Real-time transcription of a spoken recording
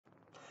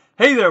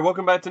Hey there,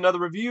 welcome back to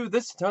another review,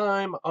 this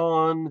time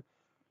on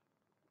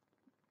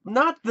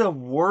not the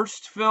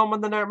worst film in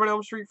the Nightmare on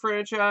Elm Street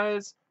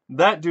franchise.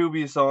 That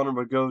dubious honor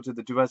would go to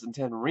the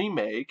 2010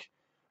 remake,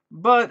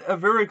 but a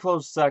very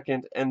close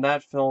second, and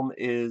that film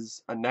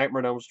is A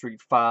Nightmare on Elm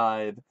Street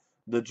 5,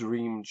 The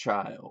Dream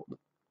Child.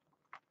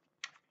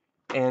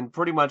 And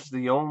pretty much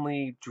the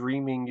only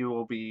dreaming you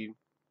will be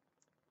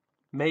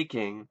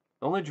making,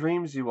 the only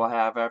dreams you will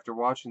have after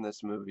watching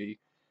this movie,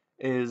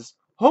 is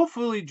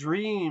hopefully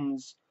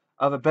dreams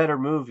of a better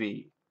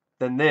movie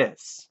than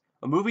this.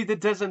 A movie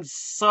that doesn't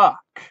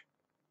suck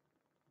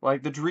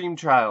like The Dream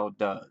Child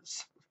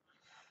does.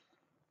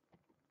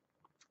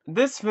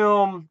 This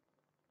film,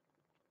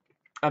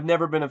 I've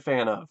never been a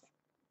fan of.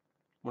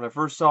 When I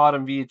first saw it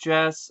on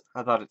VHS,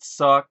 I thought it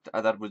sucked.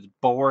 I thought it was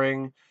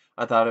boring.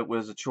 I thought it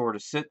was a chore to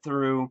sit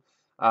through.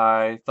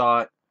 I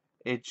thought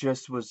it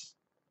just was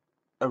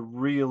a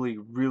really,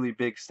 really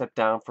big step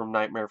down from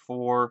Nightmare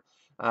 4.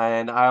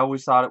 And I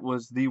always thought it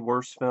was the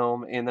worst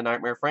film in the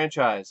Nightmare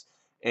franchise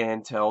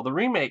until the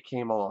remake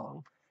came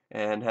along.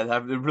 And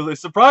it really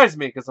surprised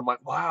me because I'm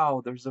like,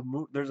 wow, there's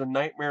a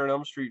Nightmare on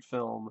Elm Street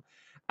film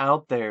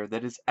out there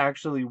that is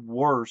actually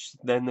worse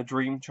than The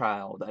Dream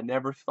Child. I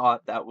never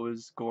thought that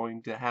was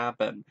going to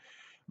happen,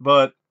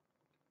 but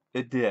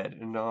it did,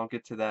 and I'll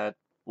get to that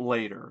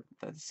later.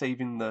 That's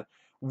saving the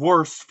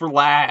worst for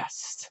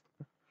last,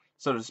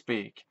 so to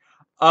speak.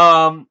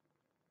 Um,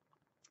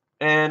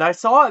 and I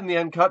saw it in the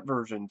uncut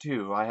version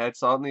too. I had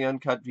saw it in the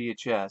uncut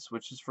VHS,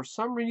 which is for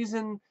some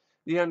reason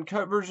the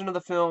uncut version of the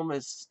film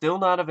is still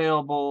not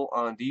available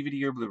on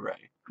DVD or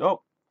Blu-ray.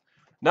 Nope,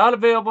 not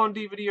available on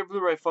DVD or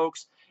Blu-ray,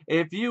 folks.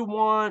 If you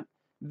want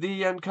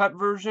the uncut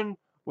version,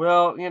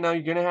 well, you're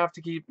gonna have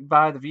to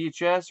buy the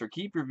VHS or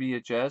keep your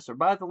VHS or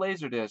buy the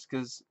Laserdisc,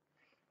 because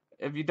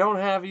if you don't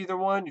have either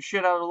one, you're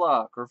shit out of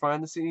luck, or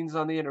find the scenes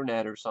on the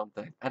internet or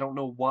something. I don't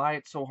know why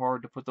it's so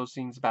hard to put those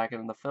scenes back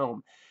in the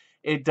film.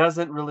 It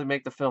doesn't really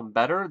make the film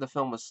better. The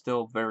film is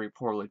still very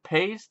poorly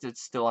paced. It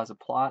still has a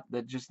plot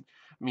that just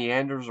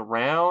meanders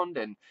around,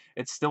 and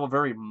it's still a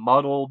very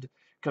muddled,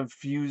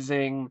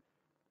 confusing,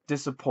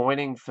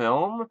 disappointing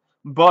film.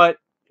 But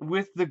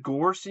with the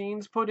gore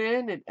scenes put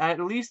in, it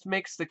at least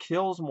makes the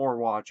kills more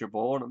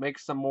watchable, and it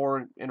makes them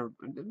more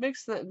it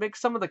makes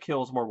some of the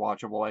kills more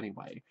watchable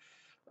anyway.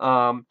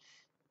 Um,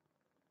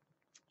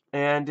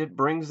 and it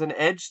brings an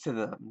edge to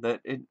them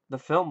that the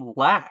film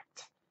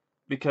lacked,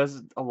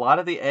 because a lot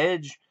of the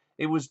edge,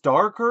 it was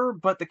darker,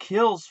 but the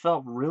kills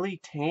felt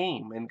really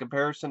tame in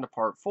comparison to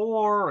part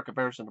 4 or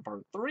comparison to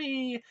part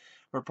 3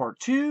 or part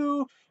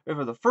 2 or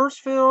for the first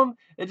film.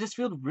 It just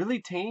felt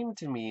really tame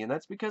to me, and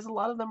that's because a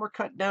lot of them were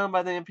cut down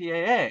by the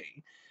MPAA,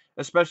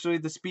 especially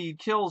the speed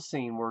kills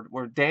scene,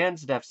 where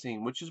Dan's death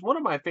scene, which is one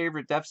of my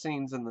favorite death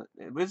scenes it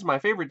is my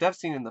favorite death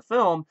scene in the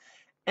film,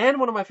 and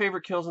one of my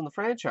favorite kills in the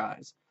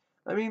franchise.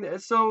 I mean,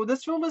 so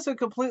this film isn't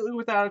completely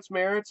without its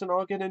merits, and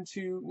I'll get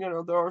into,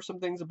 there are some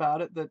things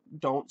about it that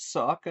don't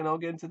suck, and I'll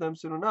get into them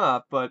soon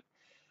enough, but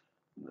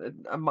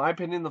in my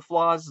opinion, the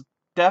flaws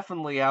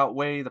definitely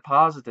outweigh the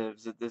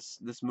positives that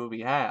this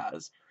movie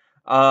has.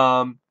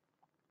 Um,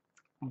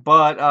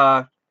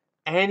 but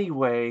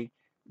anyway,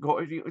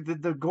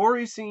 the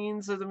gory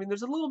scenes, I mean,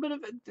 there's a little bit of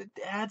it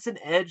adds an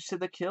edge to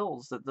the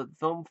kills that the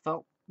film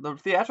felt the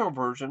theatrical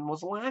version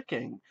was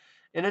lacking.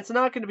 And it's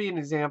not going to be an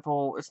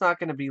example, it's not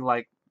going to be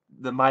like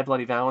the My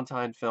Bloody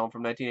Valentine film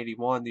from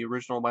 1981, the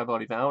original My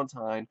Bloody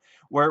Valentine,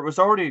 where it was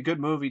already a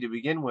good movie to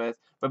begin with,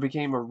 but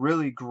became a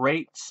really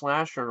great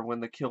slasher when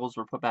the kills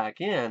were put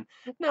back in.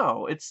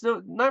 No, it's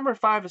still, Nightmare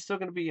 5 is still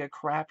going to be a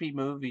crappy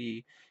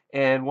movie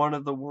and one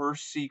of the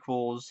worst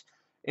sequels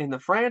in the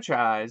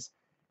franchise,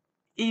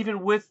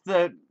 even with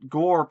the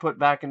gore put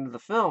back into the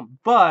film.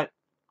 But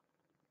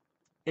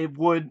it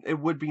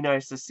would be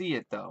nice to see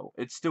it, though.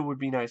 It still would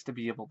be nice to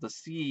be able to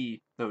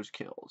see those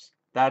kills.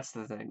 That's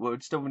the thing. It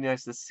would still be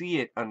nice to see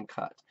it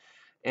uncut.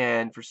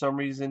 And for some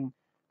reason,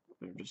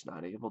 they're just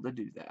not able to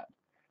do that.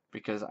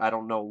 Because I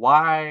don't know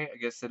why. I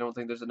guess they don't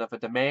think there's enough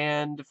of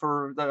demand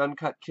for the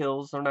uncut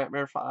kills on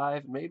Nightmare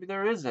 5. Maybe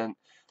there isn't.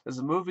 Because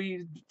the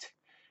movie,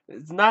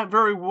 it's not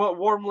very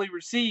warmly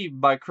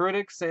received by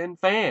critics and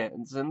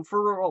fans, and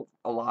for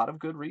a lot of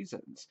good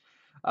reasons.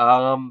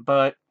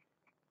 But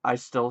I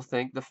still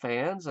think the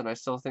fans, and I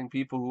still think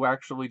people who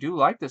actually do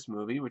like this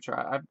movie, which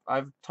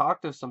I've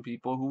talked to some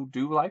people who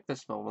do like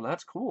this film, and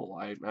that's cool.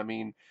 I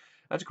mean,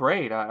 that's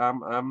great.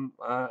 I'm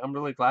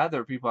really glad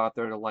there are people out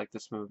there that like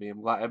this movie.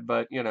 I'm glad,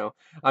 but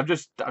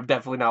I'm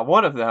definitely not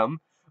one of them.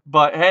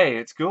 But hey,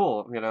 it's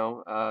cool.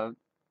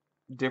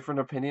 Different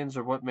opinions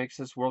are what makes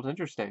this world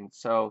interesting.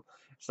 So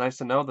it's nice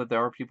to know that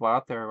there are people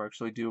out there who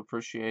actually do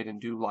appreciate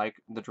and do like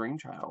The Dream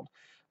Child.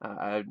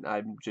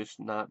 I'm just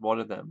not one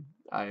of them.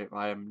 I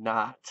am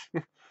not.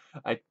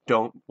 I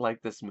don't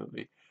like this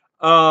movie.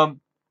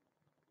 Um,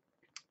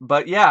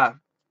 but yeah,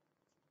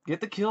 get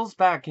the kills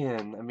back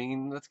in. I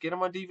mean, let's get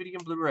them on DVD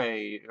and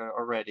Blu-ray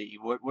already.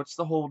 What's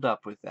the hold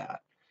up with that?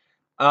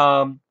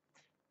 Um,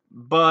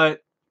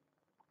 but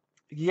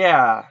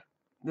yeah,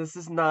 this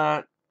is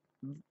not.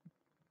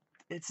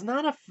 it's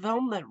not a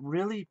film that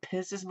really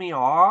pisses me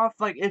off.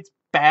 Like, it's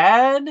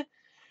bad,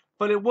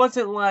 but it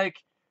wasn't like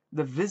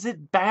The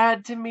Visit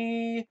bad to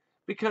me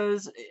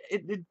because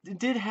it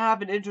did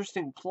have an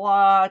interesting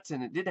plot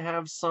and it did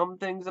have some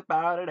things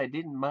about it I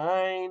didn't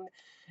mind.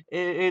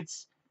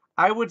 It's,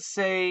 I would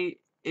say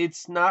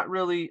it's not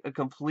really a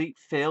complete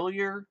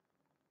failure,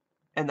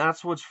 and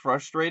that's what's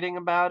frustrating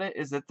about it,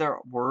 is that there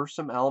were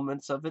some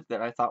elements of it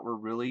that I thought were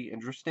really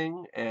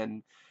interesting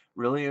and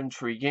really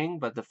intriguing,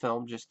 but the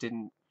film just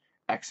didn't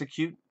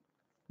execute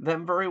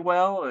them very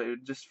well.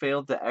 It just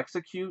failed to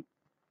execute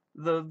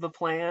the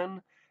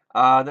plan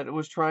that it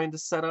was trying to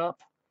set up.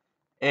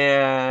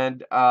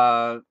 And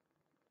yeah,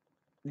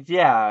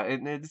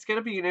 and it's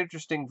gonna be an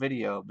interesting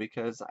video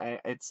because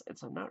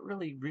I'm not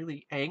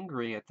really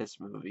angry at this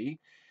movie.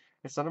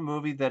 It's not a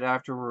movie that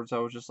afterwards I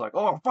was just like,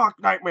 oh fuck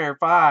Nightmare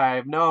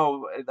 5.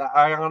 No,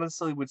 I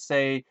honestly would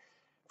say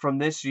from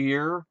this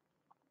year,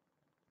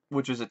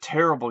 which is a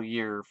terrible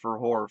year for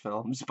horror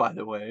films, by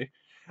the way,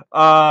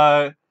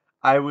 uh,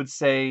 I would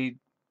say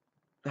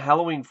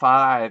Halloween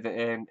 5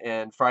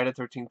 and Friday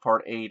the 13th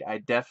Part 8, I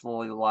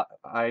definitely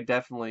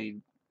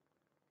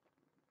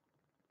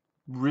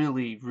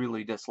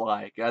really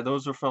dislike.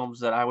 Those are films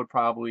that I would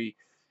probably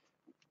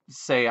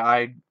say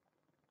I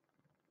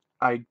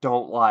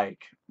don't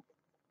like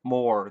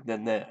more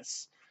than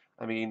this.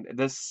 I mean,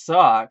 this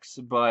sucks,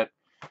 but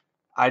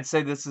I'd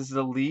say this is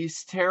the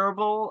least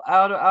terrible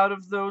out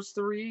of those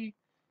three,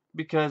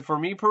 because for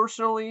me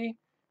personally,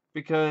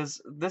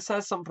 because this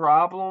has some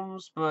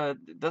problems, but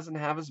it doesn't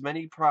have as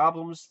many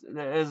problems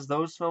as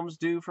those films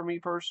do for me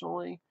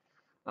personally.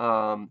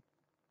 Um,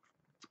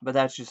 but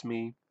that's just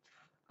me.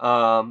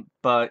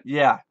 But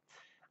yeah.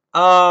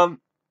 Um,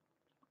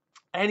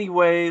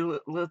 anyway,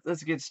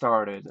 let's get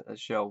started,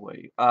 shall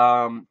we?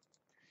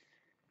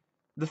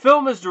 The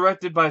film is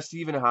directed by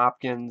Stephen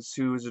Hopkins,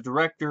 who is a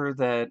director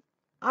that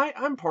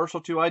I'm partial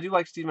to. I do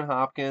like Stephen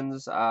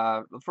Hopkins.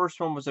 The first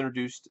film was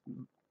introduced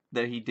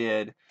that he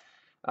did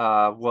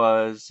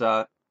was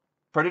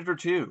Predator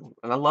 2,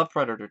 and I love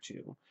Predator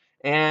 2.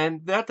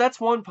 And that's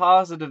one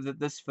positive that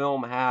this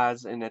film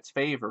has in its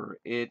favor.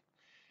 It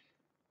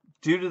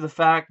Due to the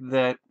fact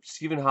that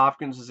Stephen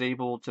Hopkins is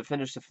able to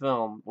finish the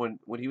film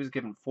when he was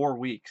given 4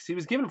 weeks. He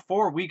was given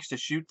 4 weeks to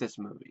shoot this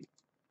movie.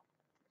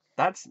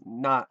 That's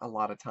not a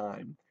lot of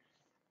time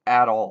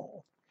at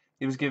all.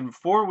 He was given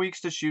 4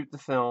 weeks to shoot the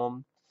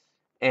film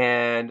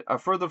and a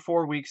further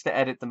 4 weeks to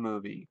edit the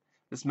movie.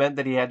 This meant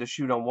that he had to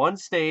shoot on one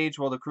stage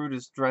while the crew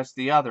dressed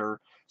the other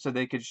so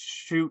they could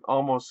shoot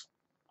almost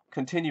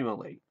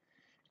continually.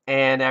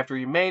 And after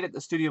he made it,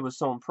 the studio was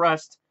so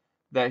impressed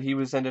that he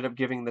was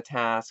given the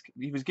task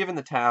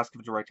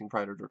of directing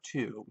Predator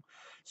 2.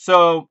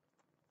 So,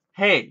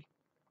 hey,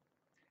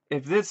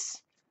 if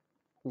this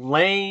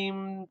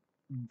lame,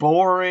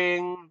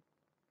 boring,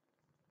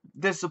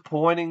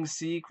 disappointing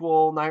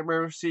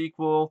Nightmare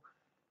sequel,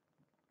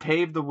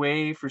 paved the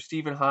way for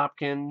Stephen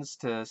Hopkins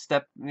to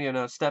step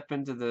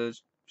into the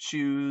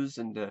shoes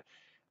and to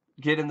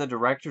get in the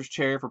director's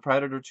chair for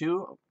Predator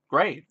 2,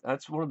 great.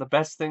 That's one of the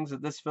best things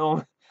that this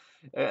film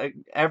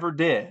ever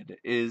did,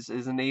 is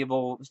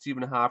enable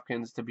Stephen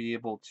Hopkins to be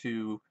able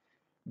to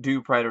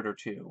do Predator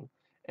 2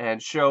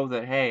 and show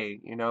that,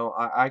 hey,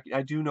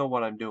 I do know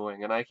what I'm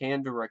doing and I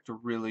can direct a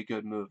really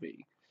good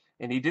movie.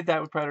 And he did that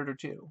with Predator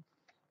 2.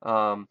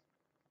 Um,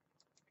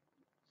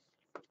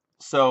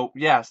 so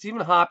yeah,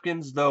 Stephen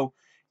Hopkins, though,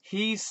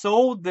 he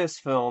sold his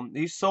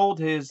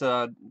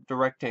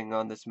directing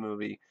on this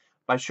movie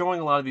by showing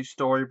a lot of these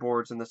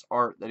storyboards and this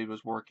art that he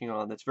was working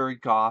on that's very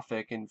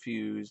gothic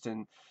infused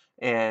and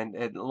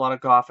a lot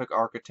of gothic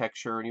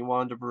architecture, and he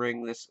wanted to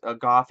bring this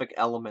gothic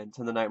element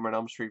to the Nightmare on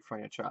Elm Street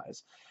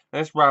franchise. I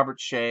guess Robert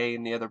Shea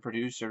and the other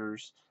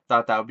producers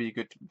thought that would be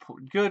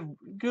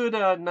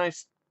a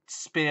nice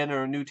spin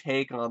or a new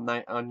take on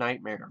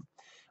Nightmare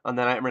on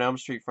the Nightmare on Elm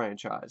Street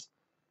franchise.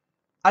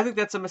 I think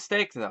that's a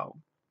mistake, though.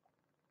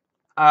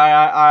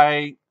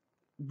 I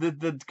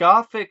the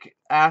gothic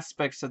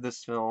aspects of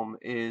this film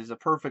is a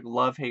perfect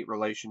love-hate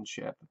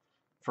relationship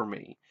for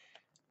me.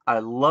 I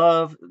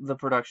love the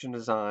production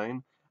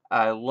design.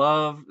 I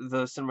love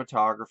the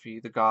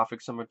cinematography, the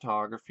gothic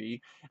cinematography.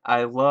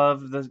 I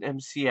love the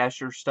MC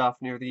Escher stuff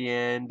near the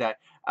end.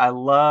 I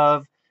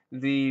love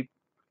the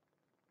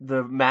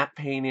the matte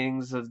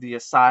paintings of the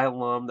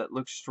asylum that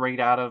look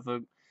straight out of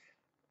the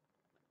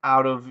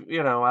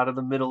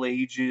Middle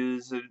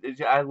Ages.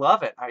 I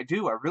love it. I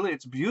do.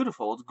 It's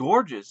beautiful. It's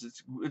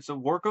gorgeous. It's a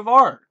work of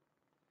art.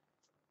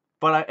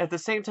 But at the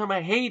same time,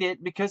 I hate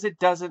it because it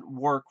doesn't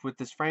work with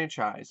this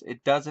franchise.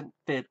 It doesn't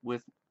fit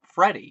with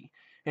Freddy.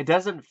 It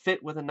doesn't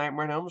fit with A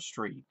Nightmare on Elm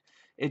Street.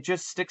 It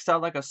just sticks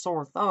out like a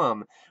sore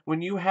thumb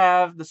when you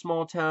have the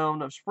small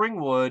town of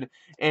Springwood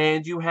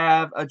and you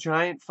have a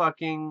giant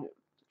fucking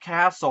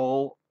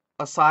castle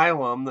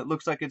asylum that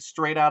looks like it's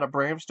straight out of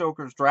Bram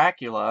Stoker's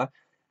Dracula.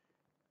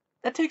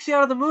 That takes you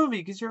out of the movie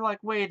because you're like,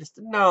 wait,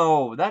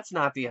 no, that's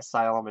not the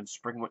asylum in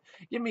Springwood.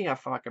 Give me a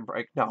fucking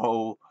break.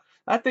 No.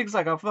 That thing's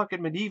like a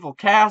fucking medieval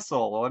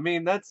castle. I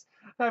mean, I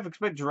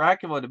expect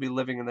Dracula to be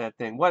living in that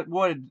thing. What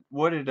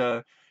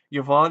did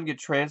Yvonne get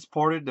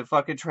transported to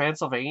fucking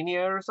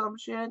Transylvania or some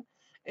shit?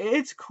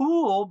 It's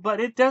cool, but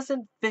it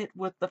doesn't fit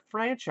with the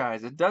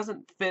franchise. It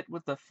doesn't fit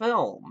with the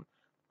film.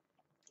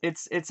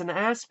 It's an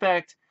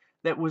aspect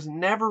that was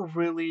never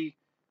really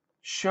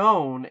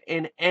shown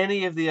in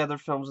any of the other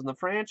films in the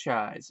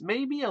franchise.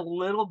 Maybe a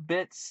little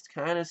bit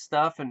kind of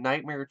stuff in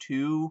Nightmare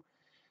 2,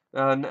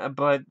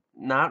 but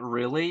not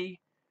really.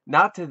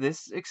 Not to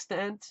this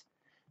extent.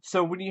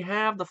 So when you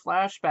have the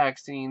flashback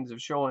scenes of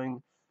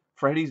showing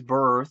Freddy's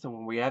birth, and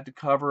when we had to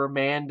cover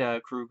Amanda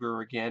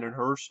Kruger again and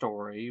her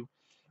story,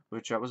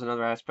 which that was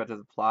another aspect of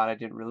the plot I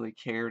didn't really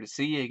care to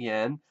see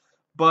again.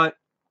 But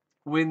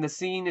when the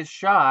scene is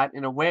shot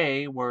in a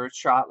way where it's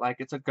shot like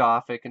it's a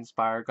gothic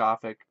inspired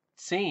gothic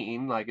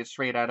scene, like it's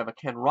straight out of a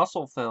Ken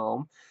Russell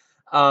film,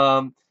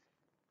 um,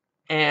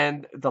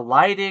 and the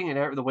lighting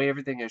and the way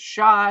everything is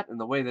shot and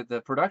the way that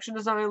the production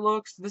design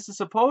looks, this is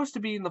supposed to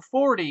be in the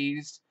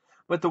 40s,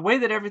 but the way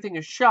that everything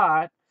is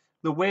shot,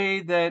 the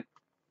way that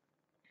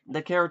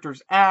the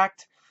characters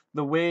act,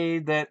 the way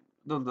that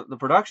the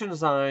production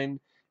design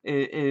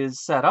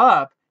is set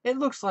up, it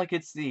looks like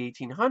it's the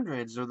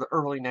 1800s or the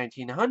early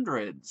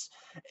 1900s.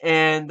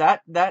 And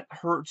that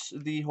hurts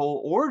the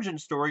whole origin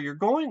story you're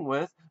going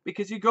with,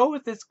 because you go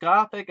with this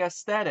gothic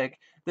aesthetic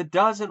that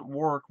doesn't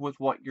work with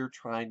what you're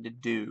trying to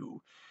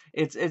do.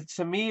 It's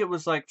to me it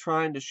was like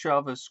trying to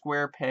shove a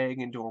square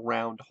peg into a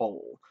round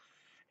hole.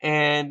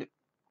 And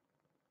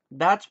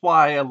that's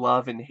why I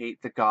love and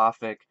hate the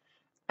gothic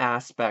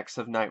aspects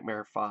of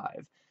Nightmare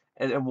 5.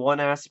 And one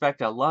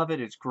aspect, I love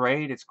it. It's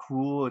great. It's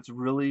cool. It's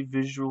really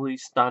visually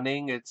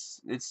stunning. It's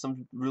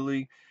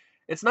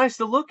nice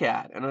to look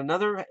at. And on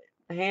another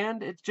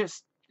hand,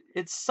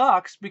 it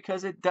sucks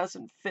because it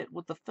doesn't fit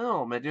with the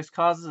film. It just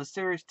causes a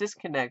serious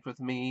disconnect with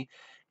me,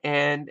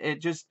 and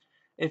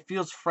it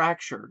feels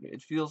fractured.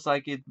 It feels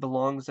like it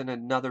belongs in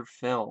another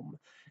film.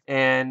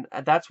 And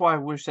that's why I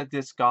wish that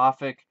this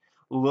gothic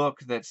look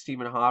that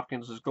Stephen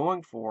Hopkins was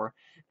going for,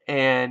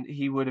 and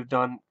he would have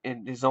done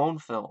in his own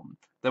film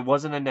that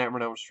wasn't a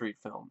Nightmare on Elm Street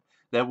film.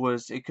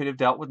 It could have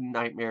dealt with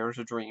nightmares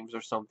or dreams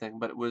or something,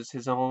 but it was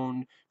his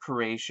own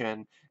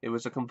creation. It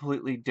was a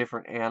completely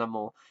different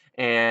animal,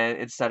 and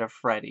instead of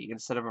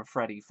a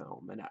Freddy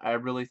film. And I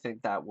really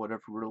think that would have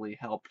really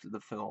helped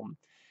the film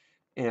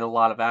in a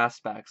lot of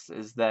aspects,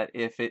 is that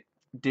if it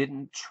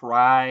didn't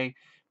try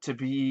to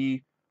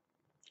be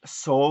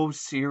so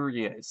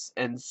serious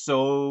and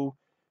so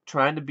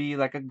trying to be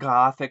like a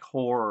gothic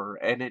horror,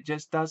 and it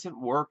just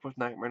doesn't work with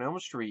Nightmare on Elm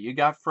Street. You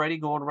got Freddy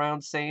going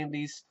around saying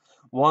these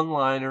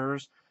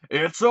one-liners,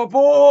 "It's a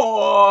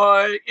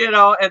boy,"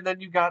 and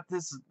then you got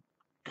this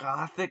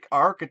gothic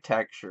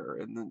architecture,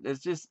 and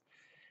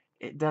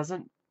it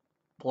doesn't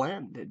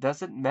blend. It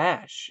doesn't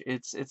mesh.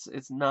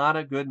 It's not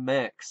a good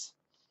mix.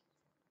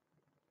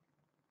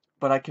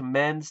 But I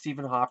commend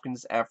Stephen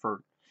Hopkins'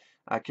 effort.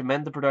 I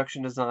commend the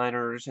production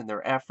designers and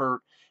their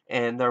effort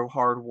and their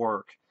hard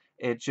work.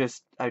 I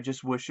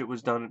just wish it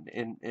was done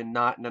in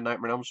not in a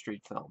Nightmare on Elm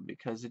Street film,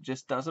 because it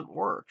just doesn't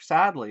work.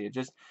 Sadly,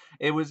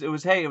 hey, it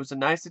was a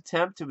nice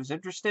attempt. It was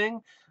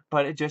interesting,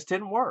 but it just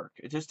didn't work.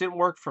 It just didn't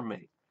work for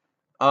me.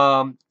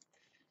 Um,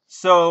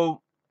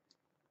 so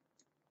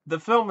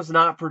the film is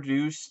not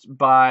produced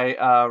by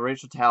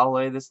Rachel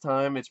Talalay this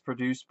time. It's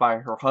produced by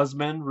her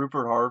husband,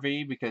 Rupert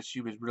Harvey, because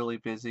she was really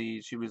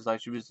busy. She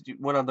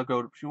wanted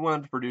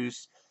to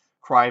produce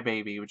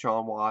Crybaby with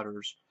John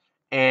Waters,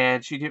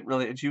 and she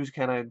was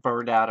kind of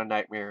burned out on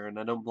Nightmare, and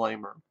I don't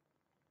blame her.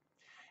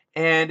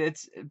 And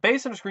it's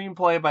based on a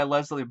screenplay by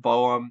Leslie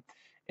Boehm,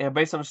 and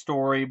based on a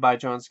story by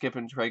John Skip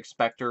and Craig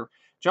Spector.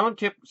 John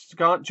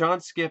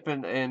Skip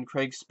and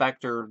Craig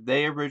Spector,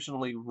 they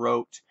originally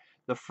wrote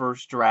the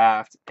first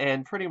draft,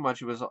 and pretty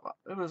much it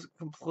was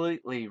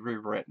completely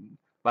rewritten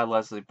by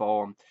Leslie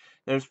Boehm.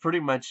 There's pretty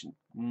much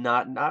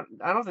not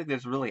I don't think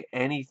there's really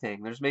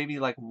anything. There's maybe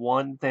like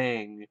one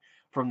thing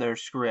from their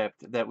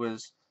script that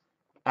was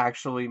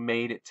actually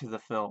made it to the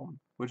film,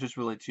 which is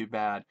really too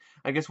bad.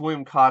 I guess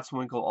William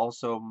Kotzwinkle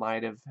also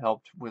might have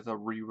helped with a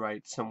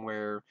rewrite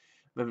somewhere,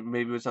 but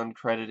maybe it was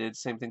uncredited.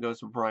 Same thing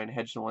goes with Brian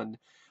Hedgeland.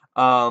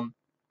 Um,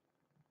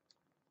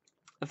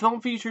 the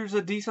film features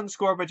a decent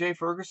score by Jay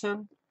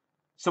Ferguson.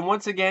 So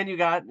once again, you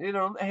got,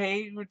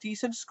 hey, a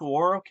decent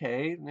score,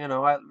 okay.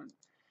 All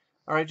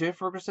right, Jay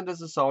Ferguson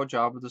does a solid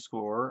job with the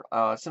score.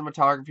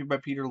 Cinematography by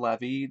Peter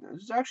Levy.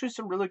 There's actually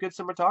some really good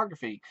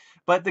cinematography,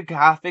 but the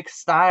gothic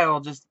style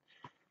just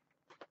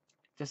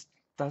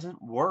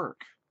doesn't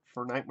work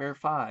for Nightmare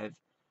 5.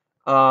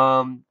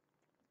 Um,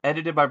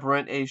 Edited by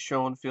Brent A.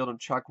 Schoenfield and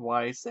Chuck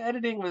Weiss. The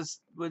editing was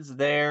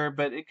there,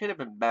 but it could have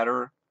been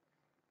better.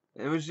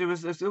 It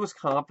was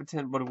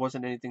competent, but it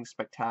wasn't anything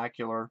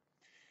spectacular.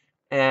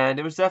 And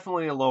it was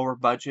definitely a lower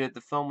budget.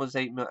 The film was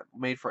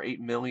made for $8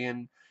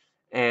 million,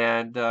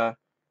 and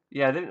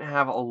yeah, they didn't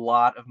have a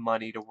lot of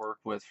money to work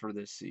with for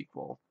this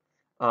sequel.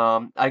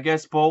 I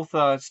guess both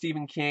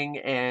Stephen King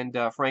and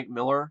Frank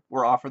Miller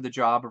were offered the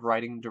job of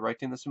writing and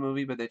directing this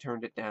movie, but they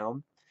turned it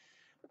down.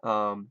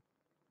 Um,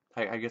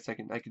 I guess I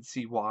can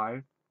see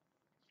why.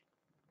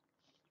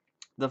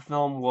 The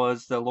film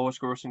was the lowest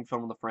grossing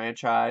film in the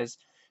franchise.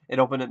 It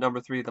opened at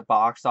number 3 at the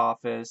box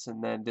office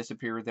and then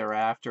disappeared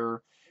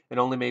thereafter. It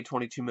only made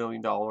 $22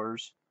 million on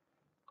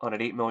an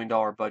 $8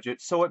 million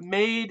budget. So it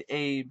made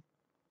a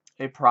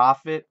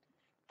profit,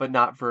 but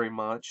not very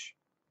much.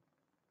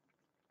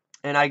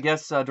 And I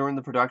guess during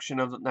the production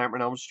of Nightmare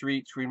on Elm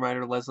Street,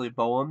 screenwriter Leslie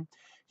Boehm,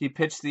 he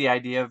pitched the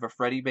idea of a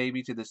Freddy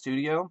baby to the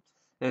studio.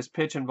 And his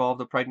pitch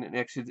involved a pregnant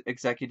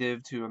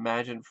executive to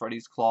imagine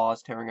Freddy's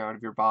claws tearing out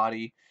of your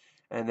body.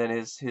 And then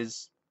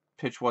his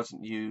pitch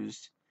wasn't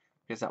used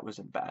because that was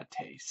in bad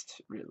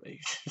taste,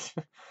 really.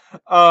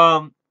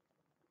 um,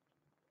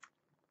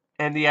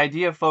 and the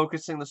idea of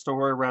focusing the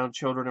story around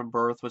children and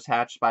birth was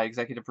hatched by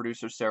executive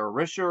producer Sarah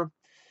Risher,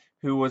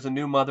 who was a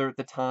new mother at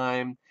the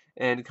time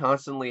and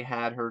constantly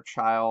had her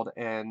child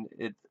and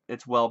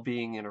its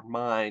well-being in her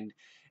mind.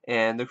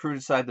 And the crew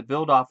decided to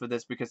build off of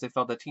this because they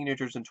felt that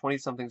teenagers and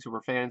 20-somethings who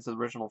were fans of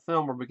the original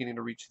film were beginning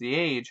to reach the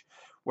age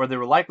where they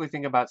were likely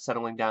thinking about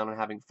settling down and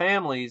having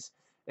families,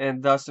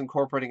 and thus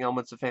incorporating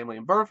elements of family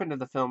and birth into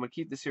the film would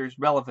keep the series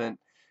relevant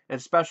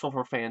and special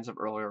for fans of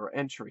earlier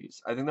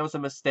entries. I think that was a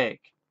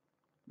mistake.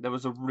 That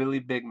was a really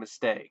big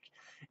mistake.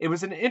 It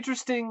was an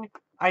interesting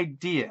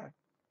idea.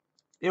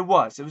 It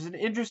was. It was an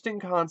interesting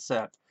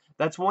concept.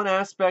 That's one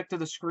aspect of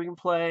the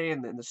screenplay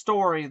and the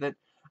story that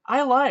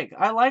I like.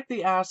 I like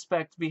the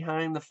aspect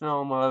behind the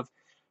film of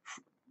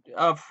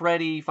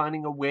Freddy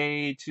finding a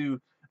way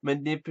to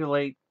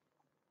manipulate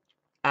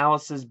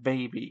Alice's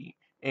baby,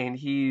 and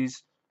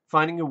he's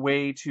finding a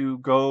way to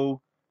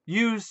go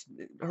use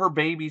her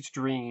baby's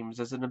dreams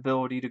as an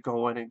ability to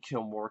go in and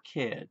kill more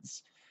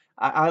kids.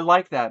 I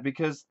like that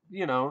because,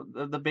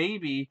 the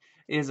baby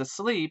is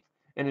asleep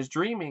and is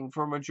dreaming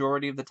for a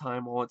majority of the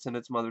time while it's in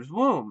its mother's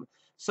womb.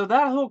 So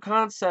that whole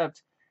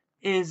concept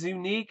is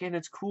unique and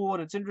it's cool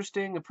and it's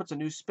interesting. It puts a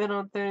new spin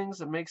on things.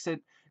 It makes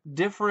it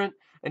different.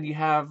 And you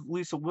have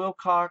Lisa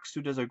Wilcox,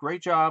 who does a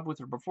great job with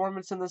her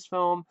performance in this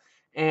film,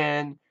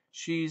 and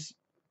she's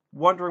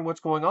wondering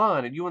what's going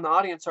on, and you and the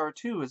audience are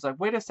too. It's like,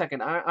 wait a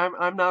second,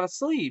 I'm not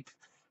asleep.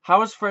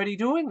 How is Freddy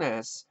doing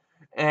this?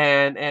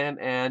 And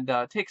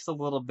takes a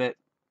little bit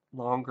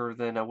longer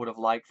than I would have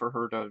liked for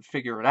her to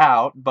figure it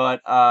out,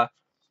 but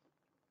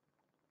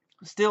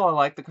still, I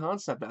like the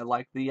concept. I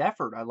like the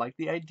effort. I like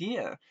the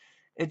idea.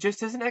 It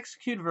just isn't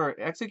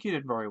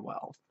executed very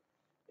well.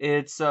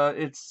 It's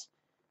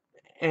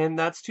and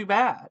that's too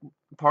bad.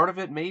 Part of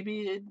it,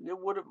 maybe it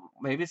would have,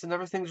 maybe it's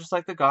another thing, just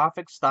like the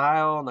Gothic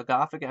style and the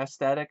Gothic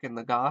aesthetic and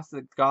the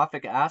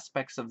Gothic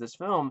aspects of this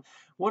film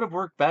would have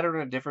worked better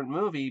in a different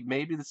movie.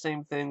 Maybe the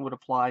same thing would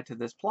apply to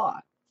this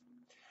plot.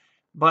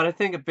 But I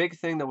think a big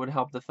thing that would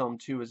help the film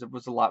too is it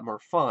was a lot more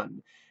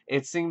fun.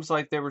 It seems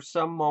like there were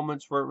some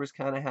moments where it was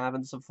kind of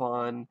having some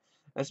fun.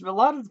 A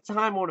lot of the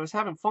time when it was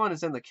having fun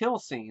is in the kill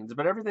scenes,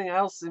 but everything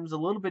else seems a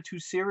little bit too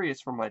serious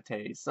for my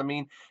taste. I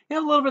mean, you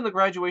have a little bit of the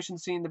graduation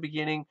scene in the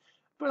beginning,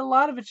 but a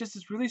lot of it just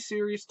is really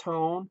serious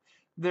tone.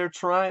 They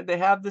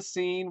have the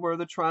scene where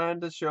they're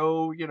trying to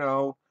show,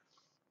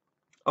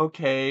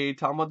 okay,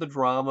 talking about the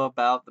drama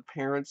about the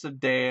parents of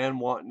Dan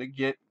wanting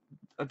to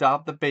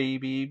adopt the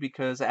baby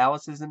because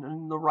Alice isn't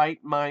in the right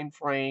mind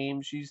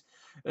frame.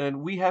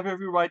 And we have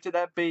every right to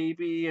that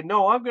baby. And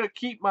no, I'm gonna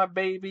keep my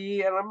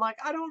baby. And I'm like,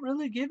 I don't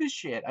really give a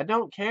shit. I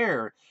don't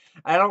care.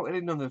 I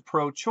don't know the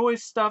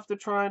pro-choice stuff they're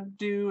trying to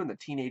do and the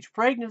teenage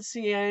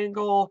pregnancy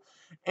angle.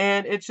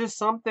 And it's just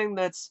something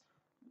that's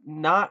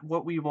not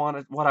what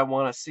I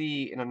want to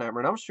see in a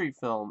Nightmare on Elm Street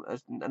film.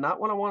 It's not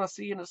what I want to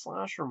see in a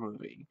slasher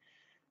movie.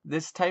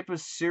 This type of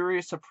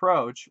serious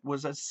approach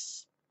was a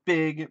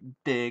big,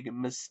 big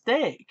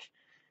mistake.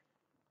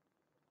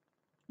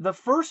 The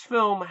first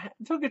film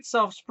took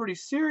itself pretty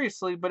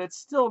seriously, but it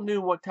still knew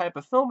what type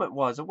of film it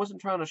was. It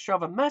wasn't trying to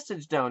shove a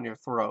message down your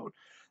throat.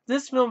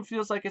 This film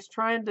feels like it's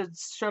trying to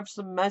shove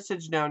some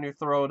message down your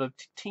throat of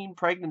teen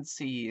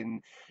pregnancy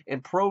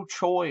and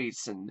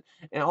pro-choice and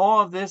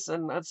all of this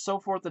and so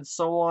forth and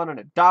so on and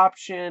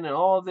adoption and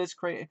all of this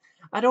crazy.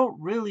 I don't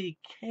really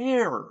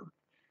care.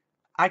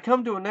 I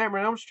come to a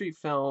Nightmare on Elm Street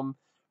film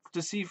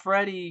to see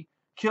Freddy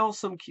kill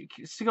some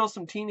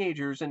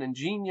teenagers in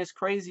ingenious,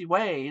 crazy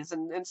ways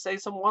and say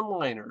some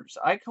one-liners.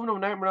 I come to a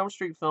Nightmare on Elm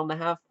Street film to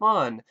have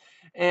fun,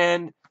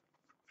 and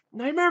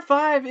Nightmare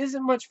 5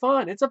 isn't much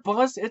fun. It's a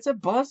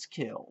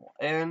buzzkill,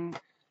 and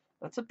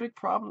that's a big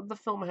problem that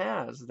the film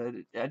has that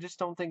I just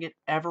don't think it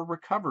ever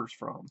recovers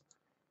from.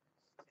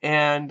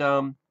 And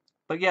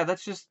but yeah,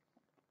 that's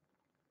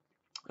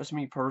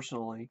me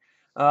personally.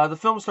 The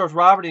film stars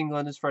Robert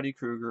Englund as Freddy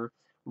Krueger.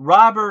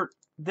 Robert,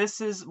 this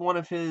is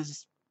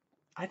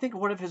I think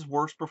one of his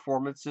worst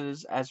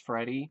performances as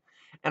Freddy,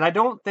 and I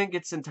don't think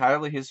it's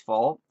entirely his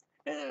fault.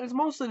 It's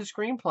mostly the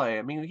screenplay.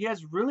 I mean, he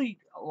has really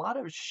a lot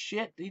of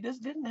shit. He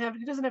doesn't have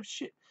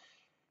shit.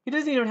 He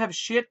doesn't even have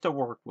shit to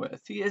work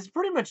with. He has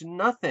pretty much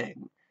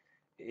nothing.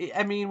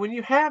 I mean, when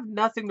you have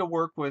nothing to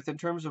work with in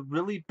terms of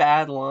really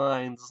bad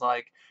lines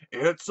like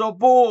 "It's a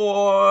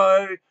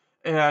boy"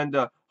 and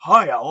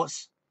 "Hi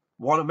Alice,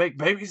 want to make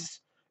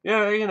babies?"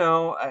 Yeah, you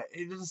know,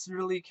 it was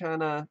really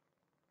kind of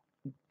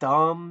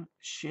dumb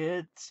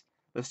shit.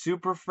 The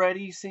Super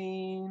Freddy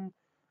scene.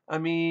 I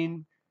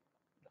mean,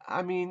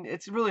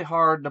 it's really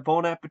hard. The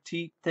Bon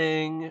Appetit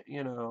thing,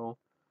 you know.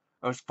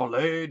 As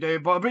filet de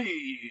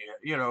Bobby,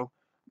 you know.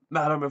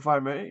 Madam, if I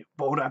may,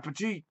 Bon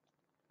Appetit,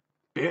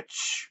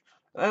 bitch.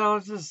 You know,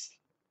 it's just,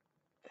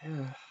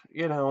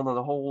 you know,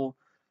 the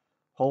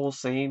whole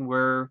scene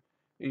where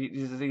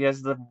he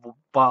has the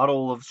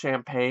bottle of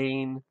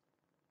champagne,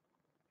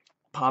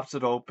 pops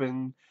it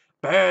open,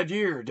 bad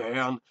year,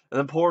 Dan, and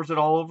then pours it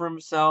all over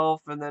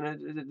himself, and then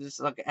it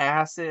just like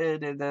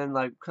acid, and then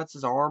like cuts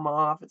his arm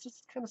off. It's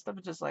just kind of stuff.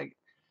 It's just like,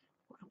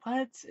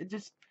 what? It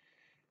just,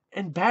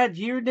 and bad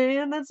year,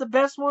 Dan. That's the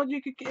best one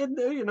you could get.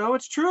 You know,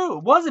 it's true.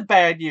 It was a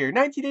bad year.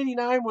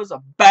 1989 was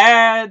a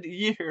bad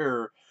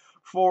year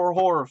for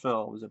horror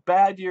films. A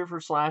bad year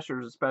for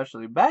slashers,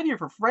 especially. A bad year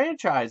for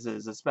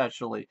franchises,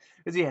 especially.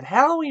 Because you had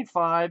Halloween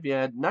 5, you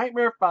had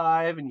Nightmare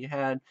 5, and you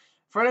had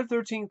Friday the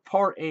 13th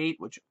Part 8,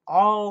 which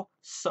all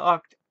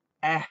sucked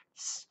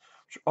ass.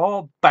 Which are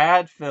all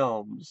bad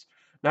films.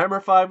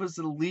 Nightmare 5 was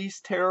the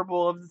least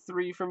terrible of the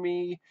three for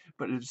me,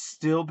 but it's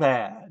still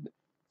bad.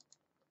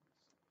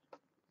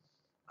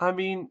 I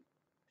mean,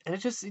 and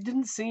it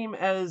didn't seem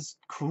as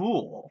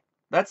cool.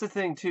 That's the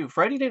thing too.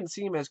 Freddy didn't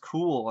seem as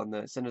cool in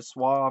this, and as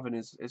suave and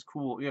as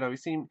cool. You know, he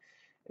seemed,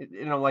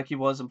 you know, like he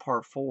was in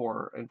part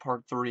four and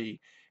part three.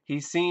 He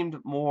seemed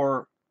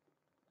more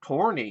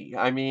corny.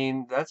 I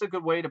mean, that's a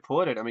good way to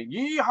put it. I mean,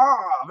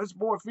 yeehaw! This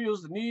boy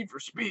feels the need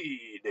for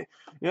speed.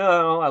 You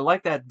know, I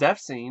like that death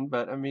scene,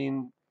 but I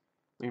mean,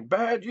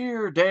 bad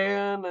year,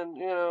 Dan, and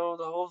you know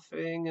the whole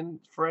thing, and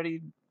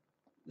Freddy,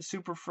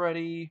 Super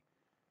Freddy.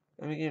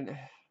 I mean,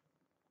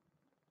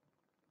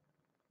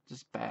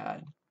 just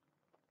bad.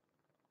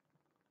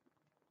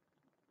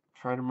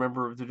 Trying to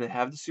remember, did it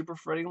have the Super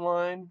Freddy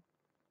line?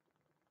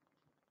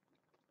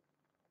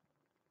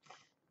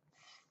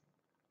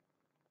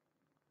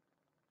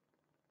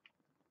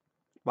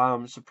 Wow,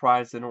 I'm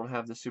surprised they don't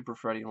have the Super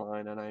Freddy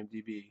line on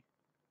IMDb.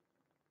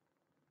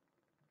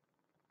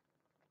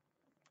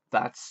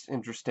 That's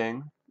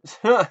interesting.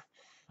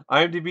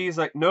 IMDb is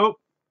like, nope.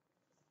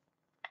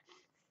 I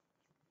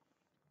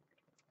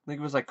think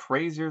it was like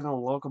crazier than a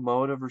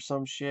locomotive or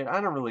some shit.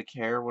 I don't really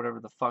care, whatever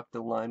the fuck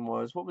the line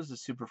was. What was the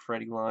Super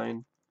Freddy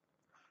line?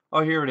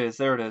 Oh, here it is.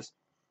 There it is.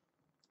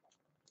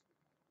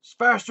 It's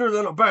faster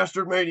than a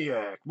bastard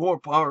maniac, more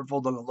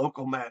powerful than a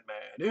local madman.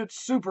 It's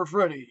Super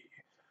Freddy.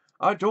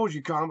 I told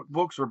you comic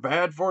books were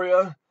bad for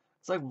you.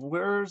 It's like,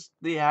 where's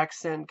the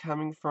accent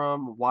coming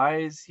from? Why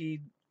is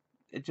he?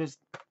 It just,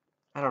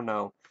 I don't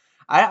know.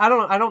 I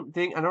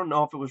don't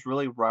know if it was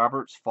really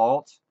Robert's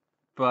fault,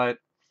 but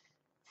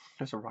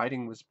his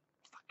writing was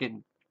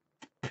fucking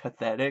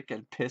pathetic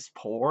and piss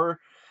poor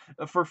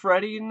for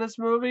Freddy in this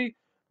movie.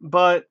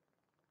 But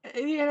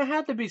it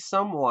had to be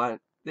somewhat.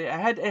 It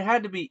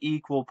had to be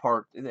equal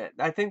part.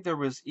 I think there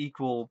was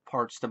equal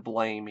parts to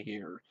blame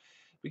here,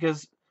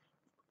 because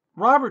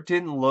Robert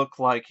didn't look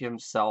like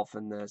himself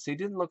in this. He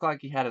didn't look like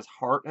he had his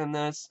heart in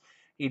this.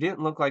 He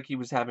didn't look like he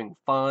was having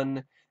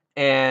fun,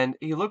 and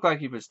he looked like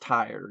he was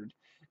tired.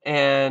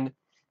 And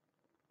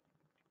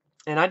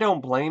I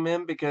don't blame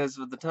him, because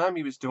at the time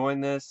he was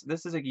doing this,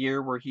 this is a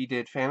year where he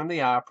did Phantom of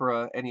the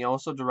Opera, and he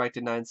also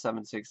directed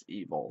 976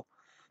 Evil.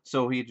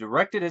 So he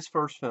directed his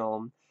first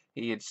film,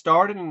 he had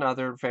starred in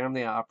another, Phantom of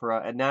the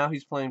Opera, and now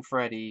he's playing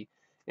Freddy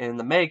in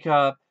the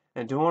makeup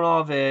and doing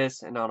all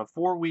this, and on a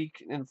 4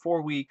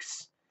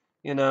 weeks,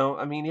 you know,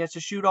 I mean, he has to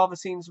shoot all the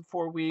scenes in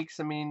 4 weeks.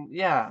 I mean,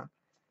 yeah.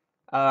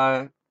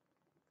 Uh,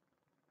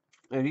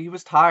 he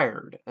was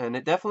tired, and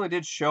it definitely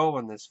did show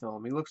in this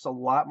film. He looks a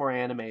lot more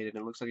animated,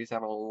 and looks like he's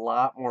having a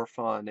lot more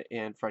fun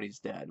in Freddy's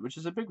Dead, which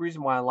is a big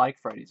reason why I like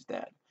Freddy's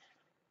Dead,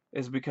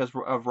 is because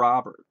of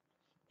Robert.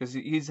 Because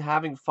he's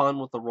having fun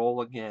with the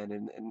role again,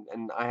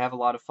 and I have a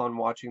lot of fun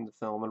watching the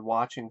film and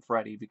watching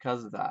Freddy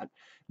because of that.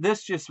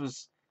 This just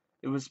was,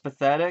 it was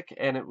pathetic,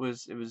 and it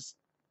was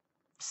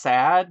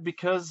sad,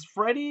 because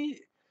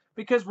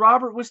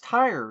Robert was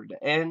tired,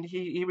 and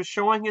he was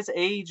showing his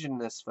age in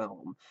this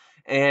film,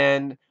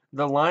 and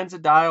the lines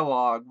of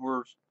dialogue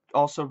were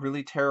also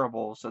really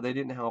terrible, so they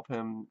didn't help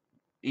him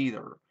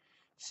either.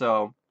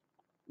 So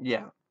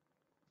yeah,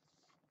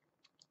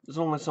 there's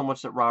only so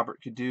much that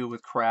Robert could do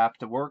with crap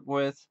to work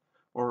with,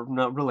 or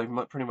not really,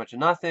 pretty much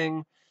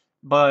nothing.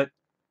 But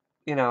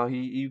you know,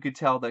 you could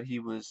tell that he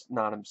was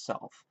not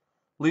himself.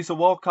 Lisa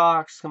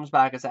Wilcox comes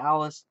back as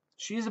Alice.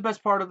 She's the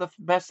best part of the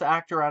best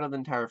actor out of the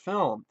entire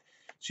film.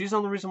 She's the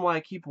only reason why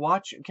I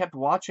kept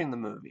watching the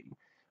movie.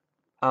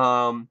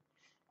 Um,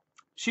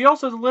 she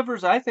also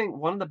delivers, I think,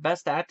 one of the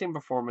best acting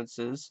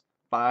performances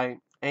by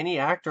any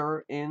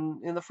actor in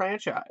the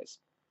franchise.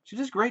 She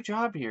does a great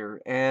job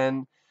here,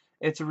 and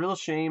it's a real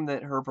shame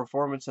that her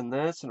performance in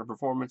this and her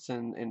performance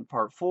in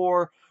part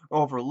four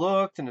are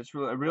overlooked, and it's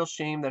a real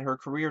shame that her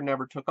career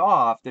never took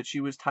off, that she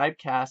was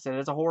typecasted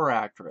as a horror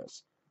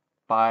actress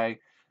by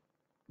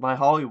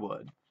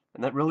Hollywood.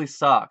 And that really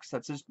sucks.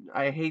 That's just,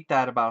 I hate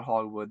that about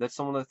Hollywood. That's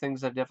some of the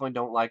things I definitely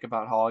don't like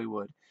about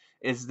Hollywood,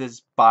 is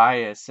this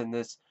bias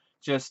and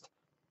just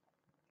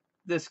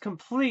this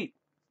complete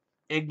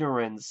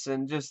ignorance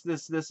and just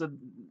this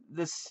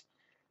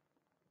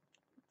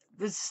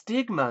this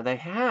stigma they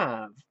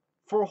have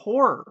for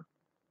horror,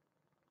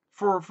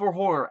 for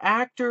horror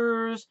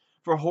actors,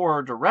 for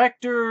horror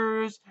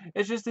directors.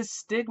 It's just this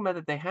stigma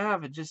that they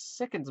have. It just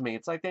sickens me.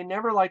 It's like they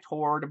never liked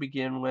horror to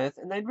begin with,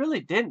 and they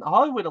really didn't. The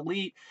Hollywood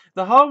elite,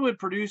 the Hollywood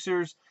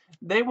producers,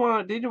 they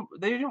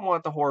didn't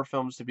want the horror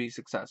films to be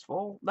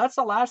successful. That's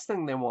the last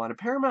thing they wanted.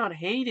 Paramount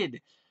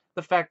hated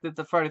the fact that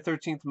the Friday the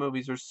 13th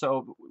movies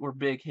were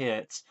big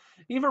hits.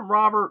 Even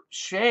Robert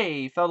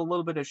Shea felt a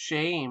little bit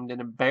ashamed and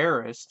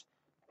embarrassed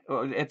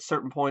at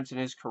certain points in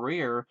his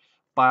career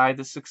by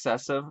the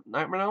success of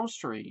Nightmare on Elm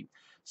Street.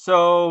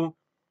 So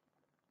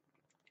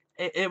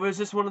it was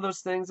just one of those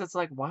things that's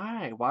like,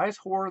 why? Why is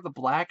horror the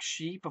black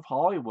sheep of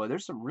Hollywood?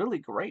 There's some really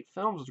great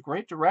films,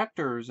 great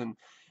directors,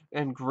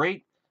 and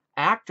great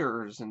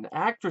actors and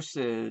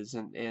actresses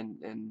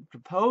and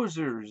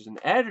composers and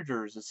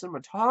editors and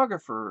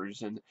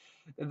cinematographers, and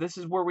this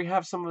is where we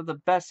have some of the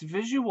best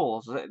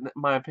visuals, in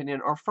my opinion,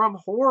 are from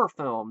horror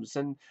films.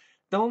 And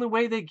the only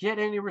way they get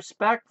any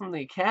respect from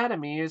the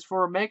Academy is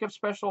for a makeup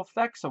special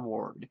effects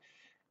award.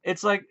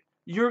 It's like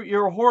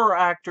you're a horror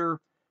actor.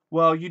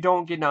 Well, you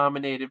don't get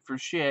nominated for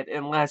shit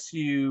unless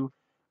you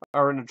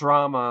are in a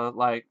drama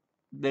like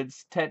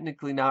that's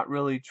technically not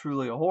really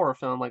truly a horror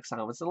film, like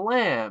Silence of the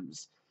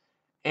Lambs.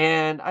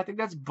 And I think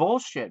that's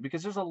bullshit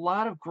because there's a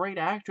lot of great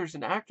actors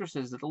and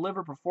actresses that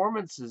deliver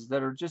performances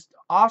that are just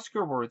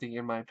Oscar worthy,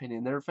 in my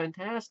opinion. They're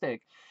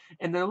fantastic.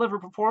 And they deliver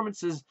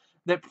performances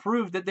that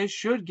prove that they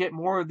should get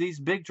more of these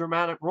big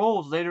dramatic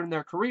roles later in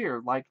their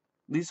career, like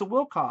Lisa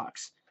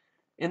Wilcox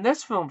in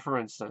this film, for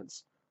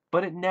instance.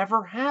 But it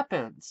never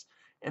happens.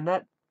 And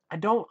that I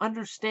don't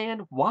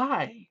understand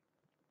why.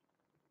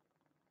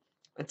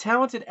 A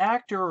talented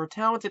actor or a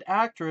talented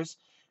actress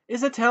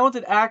is a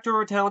talented actor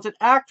or a talented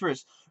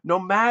actress, no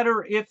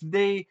matter if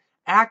they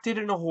acted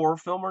in a horror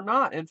film or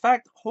not. In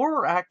fact,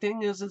 horror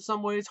acting is in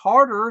some ways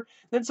harder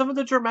than some of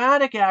the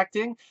dramatic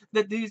acting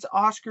that these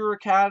Oscar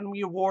Academy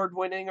Award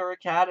winning or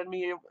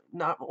Academy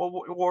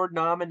Award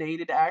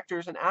nominated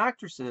actors and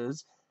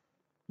actresses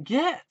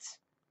get.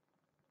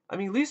 I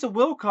mean, Lisa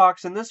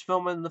Wilcox in this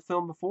film and the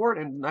film before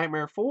it, in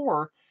Nightmare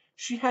 4,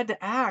 she had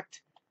to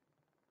act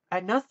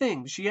at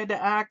nothing. She had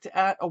to act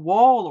at a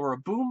wall or a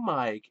boom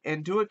mic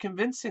and do it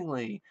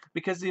convincingly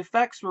because the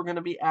effects were going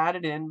to be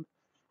added in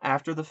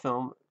after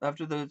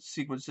after the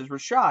sequences were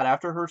shot.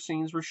 After her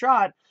scenes were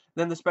shot,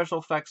 then the special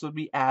effects would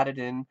be added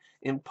in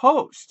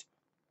post.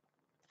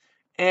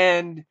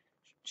 And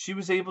she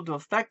was able to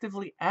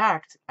effectively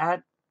act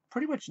at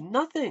pretty much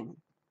nothing,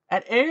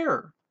 at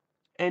air,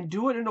 and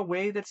do it in a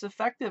way that's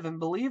effective and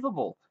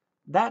believable.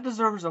 That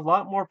deserves a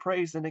lot more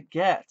praise than it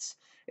gets.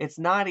 It's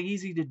not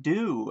easy to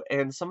do,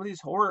 and some of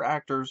these horror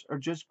actors are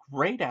just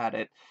great at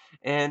it,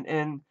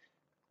 and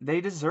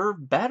they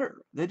deserve better.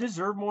 They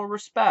deserve more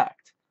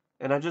respect.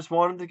 And I just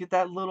wanted to get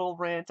that little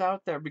rant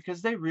out there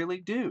because they really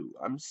do.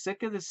 I'm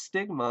sick of this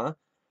stigma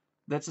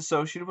that's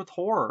associated with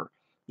horror.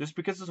 Just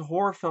because it's a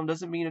horror film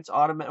doesn't mean it's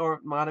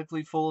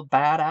automatically full of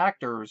bad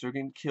actors or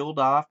getting killed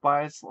off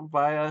by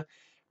a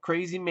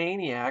crazy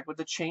maniac with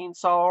a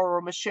chainsaw or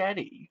a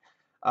machete.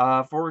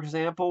 For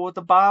example, with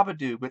the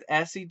Babadook with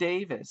Essie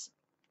Davis,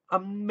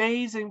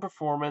 amazing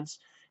performance,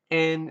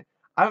 and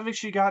I don't think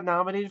she got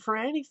nominated for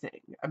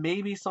anything.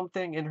 Maybe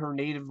something in her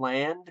native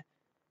land,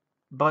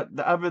 but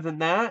other than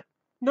that,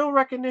 no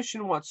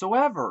recognition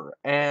whatsoever.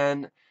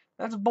 And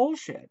that's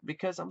bullshit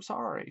because I'm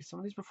sorry. Some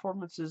of these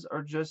performances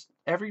are just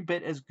every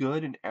bit as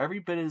good and every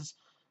bit as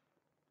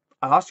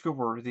Oscar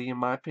worthy, in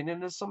my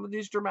opinion, as some of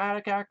these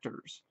dramatic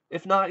actors,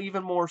 if not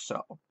even more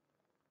so.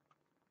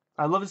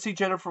 I love to see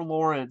Jennifer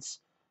Lawrence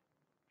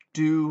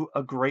do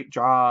a great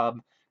job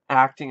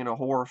acting in a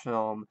horror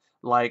film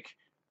like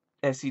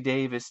Essie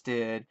Davis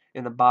did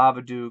in The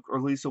Babadook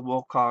or Lisa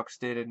Wilcox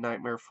did in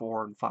Nightmare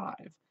 4 and 5.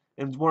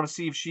 And want to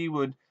see if she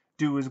would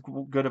do as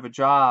good of a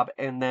job.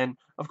 And then,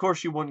 of course,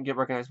 she wouldn't get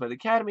recognized by the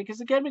Academy because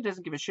the Academy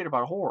doesn't give a shit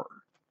about horror.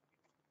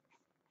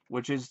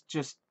 Which is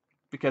just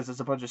because it's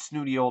a bunch of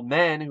snooty old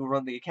men who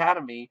run the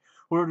Academy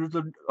who are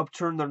to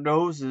upturn their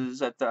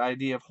noses at the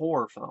idea of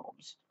horror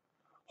films.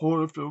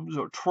 Horror films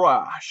are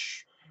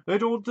trash. They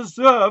don't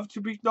deserve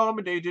to be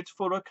nominated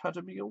for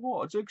Academy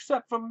Awards,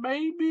 except for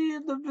maybe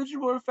the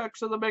visual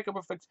effects and the makeup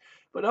effects.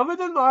 But other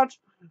than that,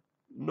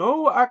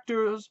 no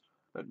actors,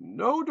 and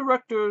no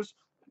directors,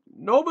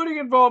 nobody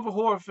involved with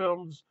horror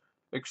films,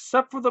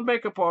 except for the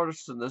makeup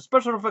artists and the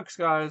special effects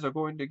guys, are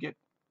going to get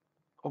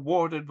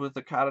awarded with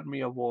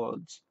Academy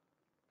Awards,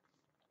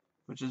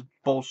 which is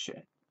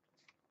bullshit.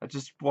 I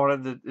just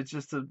wanted to, it's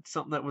just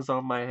something that was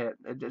on my head.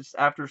 Just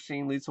after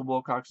seeing Lisa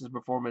Wilcox's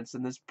performance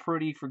in this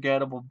pretty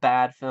forgettable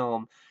bad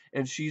film,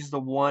 and she's the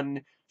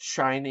one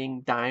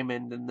shining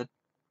diamond in the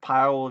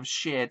pile of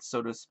shit,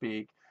 so to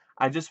speak,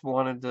 I just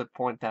wanted to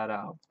point that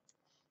out.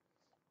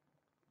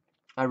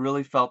 I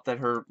really felt that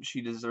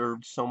she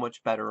deserved so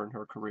much better in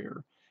her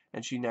career,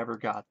 and she never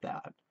got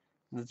that.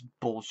 And it's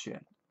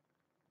bullshit.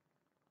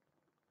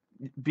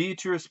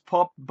 Beatrice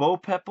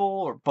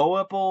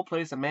Boepple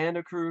plays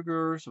Amanda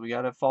Kruger, so we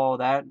got to follow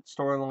that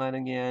storyline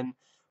again.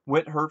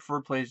 Whit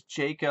Hertford plays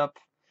Jacob,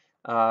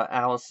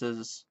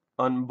 Alice's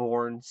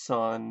unborn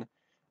son.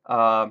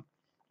 Uh,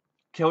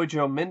 Kelly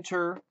Jo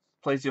Minter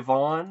plays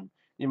Yvonne.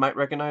 You might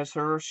recognize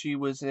her. She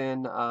was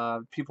in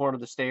People Under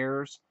the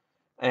Stairs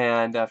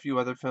and a few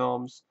other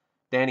films.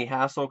 Danny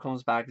Hassel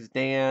comes back as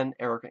Dan.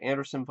 Erika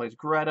Anderson plays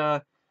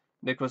Greta.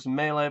 Nicholas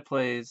Mele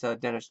plays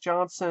Dennis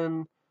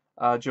Johnson.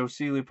 Joe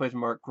Seeley plays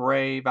Mark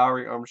Gray.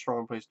 Valerie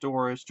Armstrong plays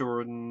Doris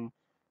Jordan.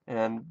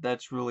 And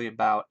that's really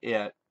about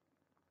it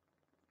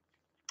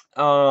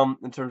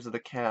in terms of the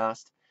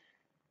cast.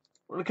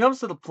 When it comes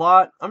to the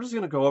plot, I'm just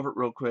going to go over it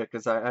real quick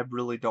because I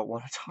really don't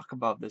want to talk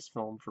about this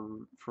film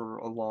for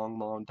a long,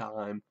 long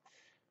time.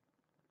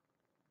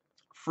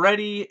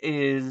 Freddy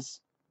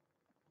is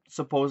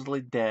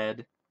supposedly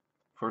dead,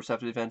 first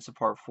after the events of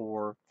Part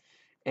 4,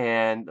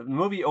 and the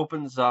movie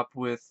opens up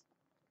with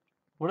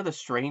one of the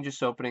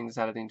strangest openings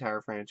out of the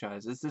entire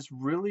franchise. It's this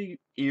really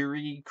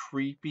eerie,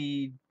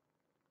 creepy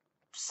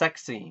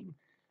sex scene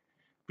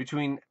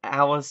between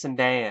Alice and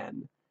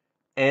Dan.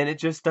 And it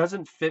just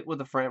doesn't fit with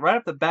the franchise. Right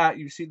off the bat,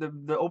 you see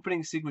the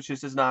opening sequence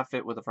just does not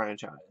fit with the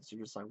franchise.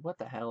 You're just like, what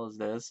the hell is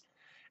this?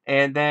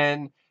 And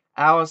then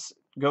Alice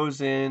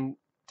goes in,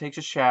 takes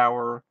a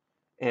shower,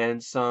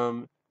 and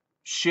some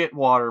shit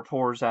water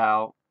pours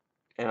out.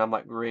 And I'm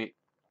like, great.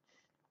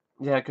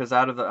 Yeah, because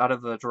out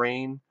of the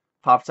drain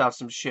pops out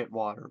some shit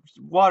water.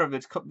 Water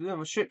that's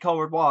shit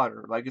colored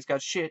water. Like it's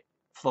got shit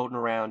floating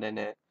around in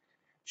it.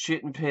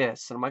 Shit and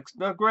piss. And I'm like,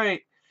 no,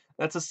 great.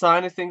 That's a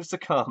sign of things to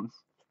come.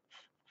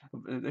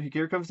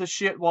 Here comes the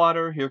shit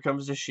water, here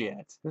comes the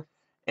shit.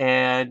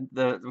 And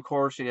of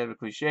course you have a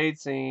cliched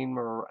scene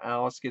where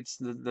Alice gets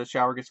the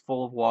shower gets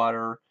full of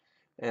water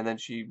and then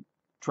she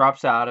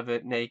drops out of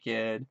it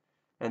naked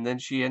and then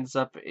she ends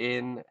up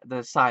in the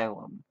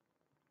asylum,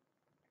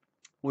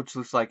 which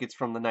looks like it's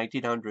from the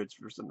 1900s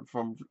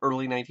from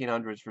early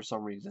 1900s for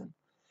some reason.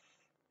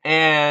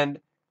 And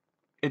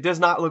it does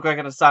not look like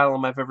an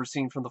asylum I've ever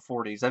seen from the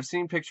 40s. I've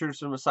seen pictures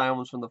from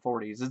asylums from the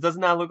 40s. It does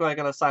not look like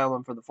an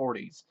asylum from the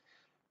 40s.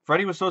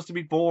 Freddy was supposed to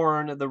be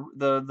born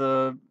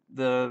the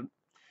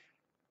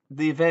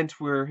event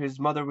where his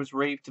mother was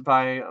raped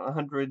by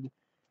 100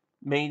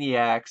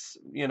 maniacs,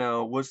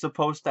 was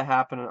supposed to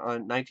happen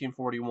on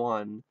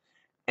 1941,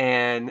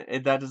 and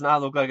that does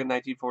not look like a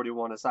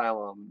 1941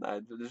 asylum.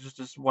 This is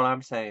just what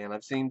I'm saying.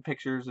 I've seen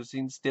pictures, I've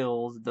seen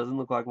stills. It doesn't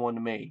look like one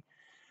to me.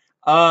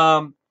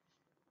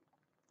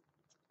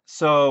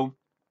 So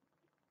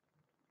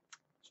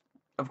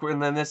of course,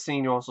 and then this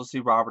scene you also see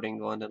Robert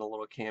Englund in a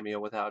little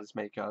cameo without his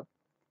makeup.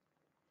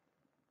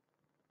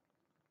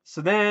 So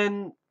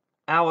then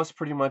Alice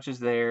pretty much is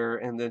there,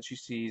 and then she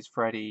sees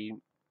Freddy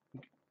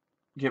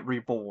get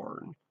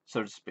reborn,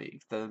 so to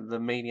speak. The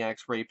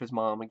maniacs rape his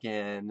mom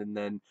again, and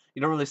then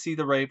you don't really see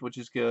the rape, which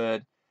is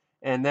good.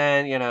 And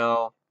then,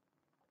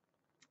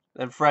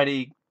 then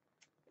Freddy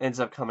ends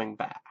up coming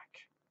back.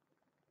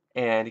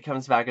 And he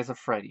comes back as a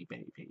Freddy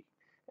baby.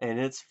 And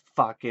it's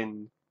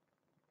fucking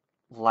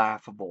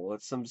laughable.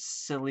 It's some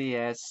silly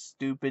ass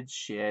stupid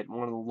shit.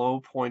 One of the low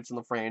points in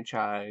the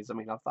franchise. I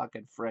mean, a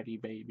fucking Freddy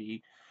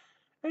baby.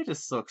 It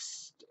just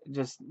looks,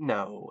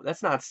 no.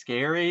 That's not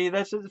scary.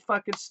 That's just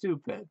fucking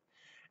stupid.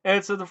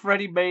 And so the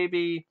Freddy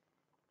baby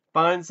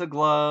finds a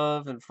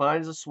glove and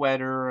finds a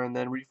sweater and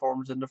then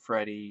reforms into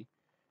Freddy.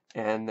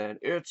 And then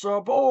it's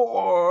a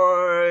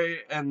boy.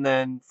 And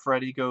then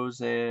Freddy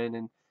goes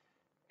in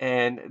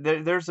and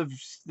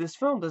this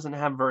film doesn't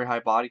have a very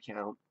high body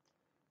count.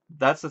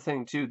 That's the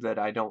thing too that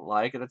I don't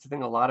like. That's the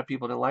thing a lot of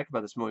people didn't like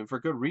about this movie for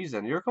good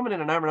reason. You're coming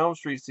in a Nightmare on Elm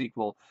Street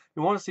sequel.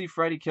 You want to see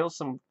Freddy kill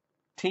some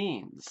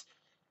teens,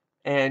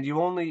 and he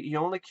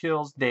only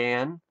kills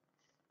Dan.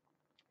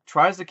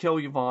 Tries to kill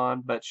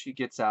Yvonne, but she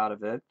gets out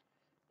of it,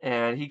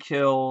 and he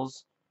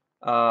kills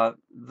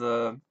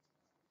the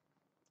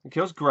he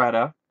kills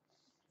Greta.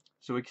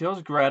 So he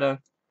kills Greta,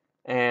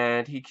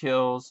 and he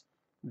kills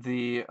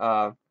the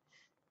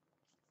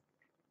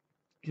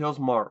kills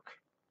Mark.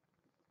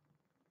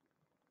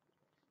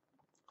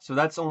 So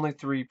that's only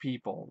 3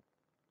 people.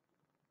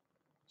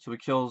 So he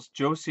kills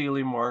Joe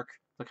Seeley, Mark,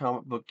 the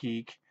comic book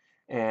geek,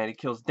 and he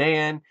kills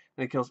Dan,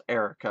 and he kills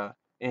Erika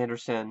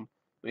Anderson,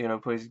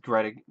 plays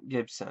Greta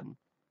Gibson,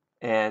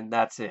 and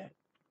that's it.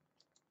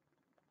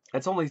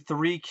 That's only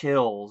 3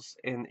 kills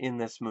in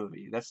this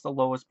movie. That's the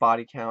lowest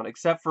body count,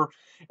 except for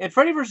in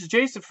Freddy vs.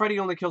 Jason, Freddy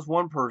only kills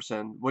 1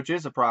 person, which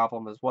is a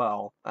problem as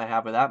well. I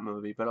have with that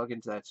movie, but I'll get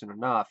into that soon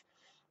enough.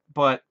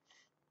 But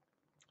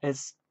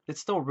it's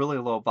still a really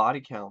low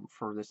body count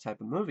for this type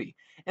of movie,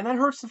 and that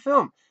hurts the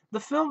film. The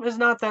film is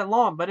not that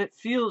long, but it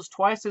feels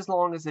twice as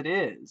long as it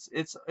is.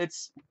 It's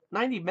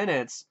 90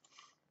 minutes,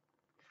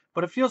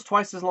 but it feels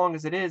twice as long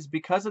as it is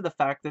because of the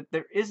fact that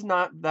there is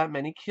not that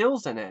many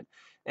kills in it,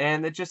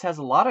 and it just has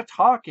a lot of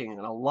talking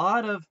and a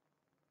lot of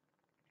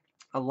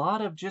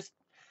just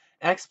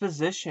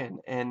exposition.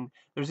 And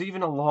there's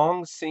even a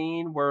long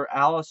scene where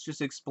Alice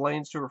just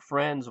explains to her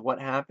friends what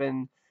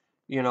happened,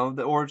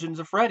 the origins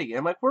of Freddy.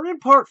 I'm like, we're in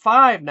part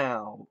 5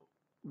 now.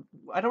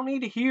 I don't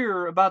need to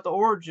hear about the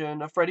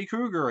origin of Freddy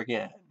Krueger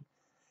again.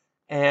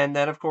 And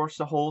then, of course,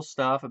 the whole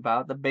stuff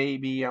about the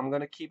baby, I'm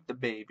going to keep the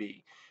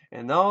baby,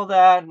 and all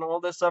that, and all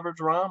this other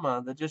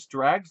drama that just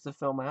drags the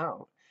film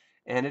out.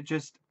 And it's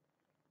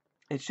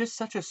just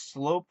such a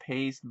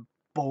slow-paced,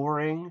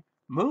 boring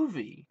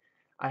movie.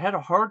 I had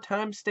a hard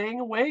time staying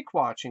awake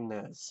watching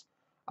this.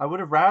 I would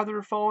have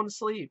rather fallen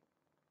asleep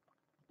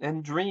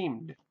and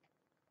dreamed.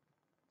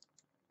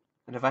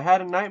 And if I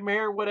had a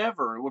nightmare,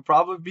 whatever, it would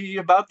probably be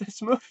about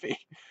this movie.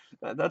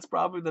 That's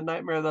probably the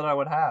nightmare that I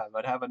would have.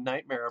 I'd have a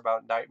nightmare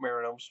about Nightmare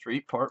on Elm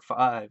Street Part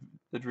 5,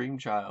 The Dream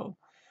Child.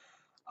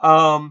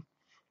 Um,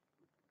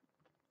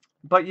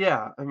 but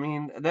yeah, I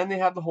mean, then they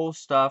have the whole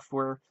stuff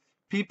where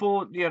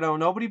people,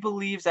 nobody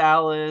believes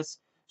Alice.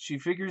 She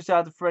figures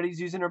out that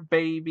Freddy's using her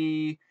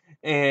baby,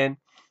 and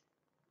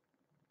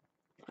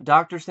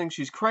doctors think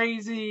she's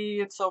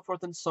crazy, and so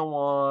forth and so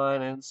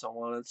on, and so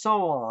on and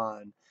so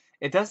on.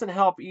 It doesn't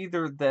help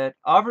either that,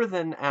 other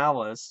than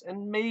Alice,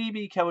 and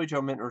maybe Kelly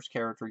Jo Minter's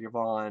character,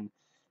 Yvonne,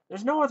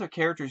 there's no other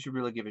characters you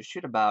really give a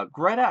shit about.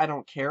 Greta, I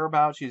don't care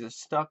about. She's a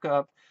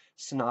stuck-up,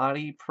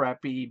 snotty,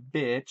 preppy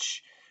bitch.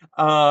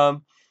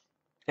 Um,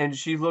 and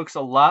she looks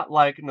a lot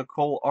like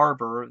Nicole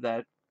Arbor,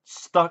 that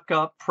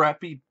stuck-up,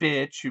 preppy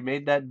bitch who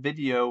made that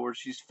video where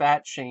she's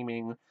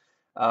fat-shaming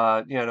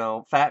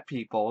fat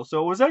people.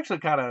 So it was actually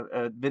kind of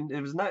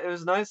it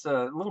was nice,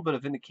 a little bit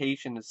of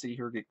vindication to see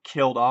her get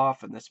killed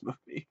off in this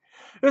movie.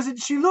 Because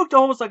she looked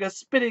almost like a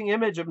spitting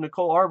image of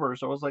Nicole Arbor.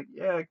 So I was like,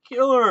 yeah,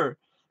 kill her,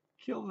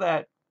 kill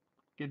that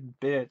good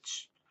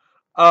bitch.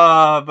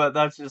 But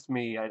that's just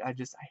me. I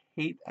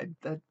hate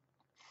that.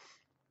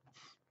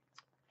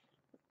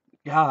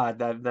 God,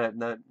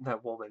 that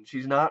woman.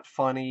 She's not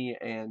funny,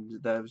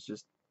 and that was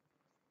just,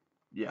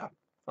 yeah,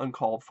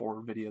 uncalled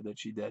for video that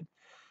she did.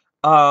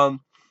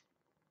 Um.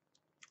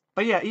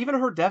 But yeah, even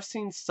her death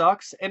scene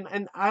sucks,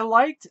 and I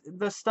liked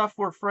the stuff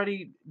where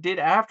Freddy did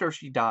after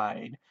she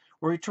died,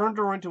 where he turned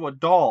her into a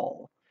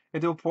doll,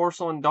 into a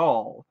porcelain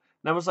doll.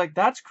 And I was like,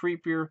 that's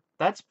creepier,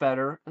 that's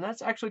better, and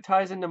that's actually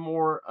ties into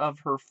more of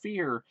her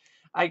fear.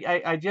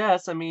 I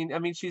guess, I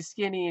mean, she's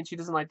skinny and she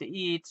doesn't like to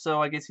eat,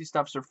 so I guess he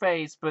stuffs her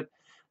face, but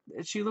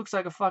she looks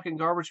like a fucking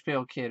Garbage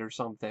Pail Kid or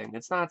something.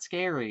 It's not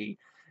scary,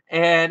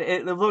 and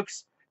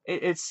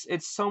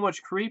it's so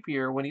much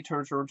creepier when he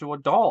turns her into a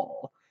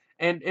doll.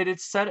 And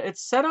it's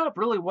set up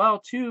really well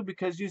too,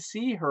 because you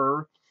see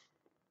her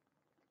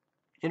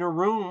in her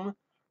room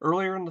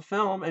earlier in the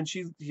film, and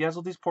she has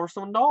all these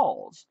porcelain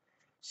dolls.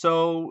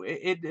 So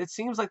it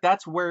seems like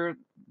that's where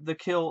the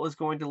kill is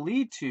going to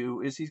lead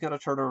to, is he's going to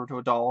turn her into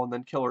a doll and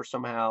then kill her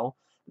somehow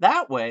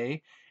that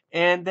way.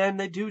 And then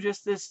they do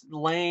just this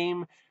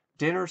lame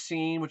dinner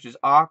scene, which is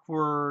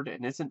awkward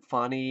and isn't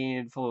funny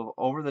and full of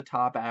over the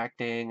top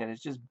acting, and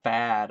it's just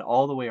bad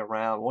all the way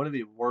around. One of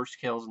the worst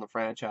kills in the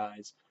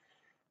franchise.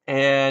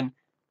 And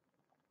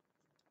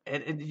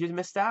you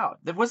missed out.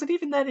 It wasn't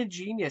even that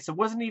ingenious. It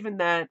wasn't even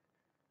that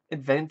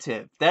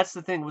inventive. That's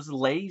the thing. It was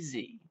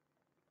lazy.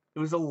 It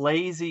was a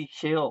lazy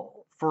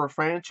kill for a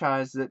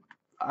franchise that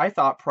I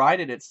thought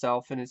prided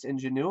itself in its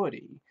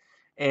ingenuity.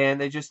 And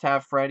they just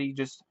have Freddy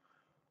just,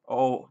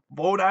 oh,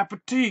 bon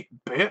appetit,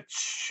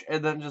 bitch,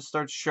 and then just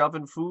starts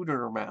shoving food in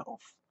her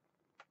mouth.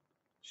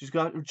 She's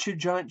got her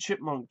giant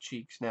chipmunk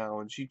cheeks now,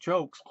 and she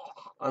chokes,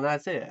 and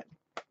that's it.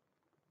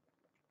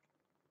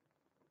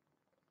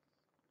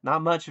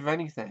 Not much of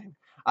anything.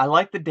 I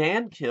like the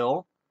Dan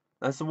kill.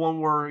 That's the one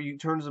where he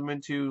turns him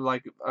into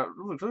like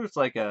looks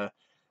like a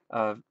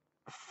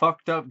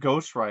fucked up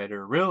Ghost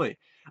Rider. Really,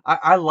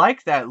 I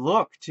like that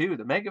look too.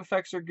 The mega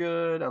effects are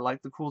good. I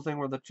like the cool thing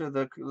where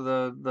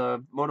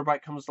the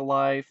motorbike comes to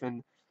life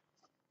and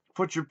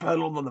put your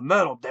pedal to the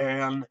metal,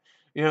 Dan.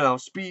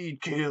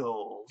 Speed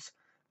kills.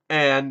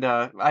 And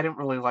I didn't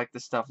really like the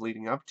stuff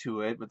leading up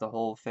to it, with the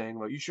whole thing,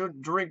 like, you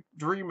shouldn't drink,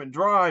 dream, and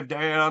drive,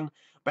 Dan.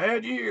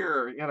 Bad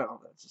year.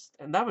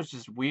 And that was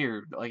just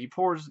weird. Like, he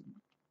pours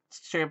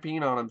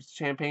champagne on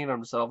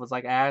himself. It's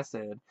like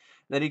acid.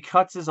 Then he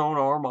cuts his own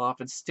arm off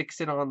and sticks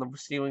it on the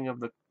ceiling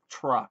of the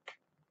truck.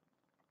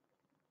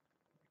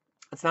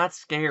 It's not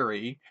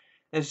scary.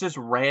 It's just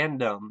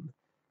random.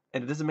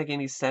 And it doesn't make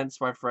any sense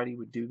why Freddy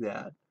would do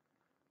that.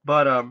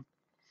 But,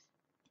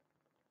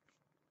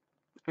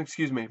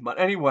 excuse me. But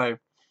anyway,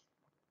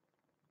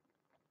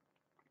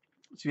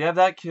 so you have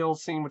that kill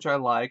scene, which I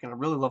like, and I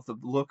really love the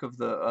look of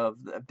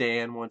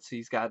Dan once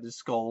he's got his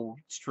skull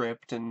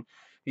stripped and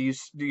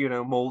he's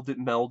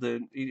melded.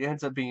 He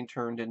ends up being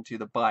turned into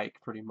the bike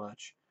pretty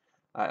much.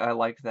 I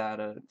like that.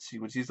 See,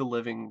 when he's a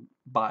living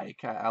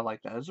bike, I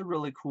like that. It's a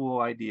really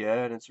cool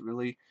idea, and it's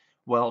really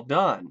well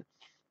done.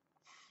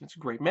 It's a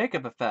great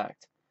makeup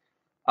effect.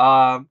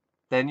 Um,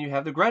 then you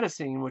have the Greta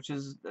scene, which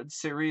is a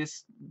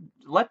serious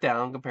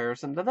letdown in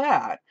comparison to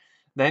that.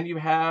 Then you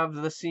have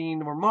the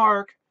scene where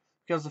Mark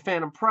kills the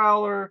Phantom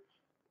Prowler,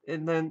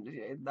 and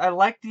then I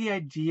like the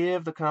idea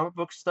of the comic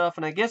book stuff,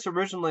 and I guess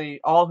originally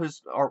all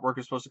his artwork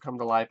is supposed to come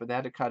to life, but they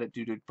had to cut it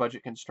due to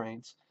budget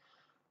constraints.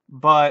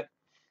 But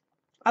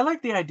I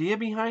like the idea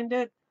behind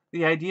it.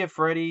 the idea of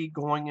Freddy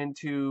going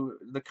into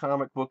the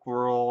comic book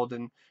world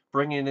and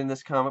bringing in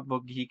this comic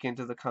book geek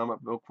into the comic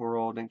book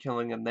world and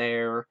killing him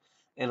there.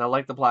 And I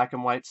like the black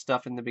and white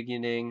stuff in the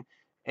beginning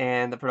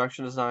and the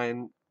production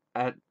design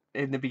at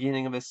in the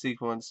beginning of this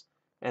sequence.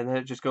 And then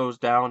it just goes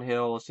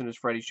downhill as soon as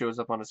Freddy shows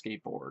up on a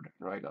skateboard.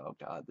 And I go, oh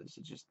god, this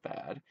is just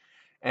bad.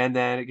 And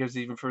then it goes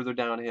even further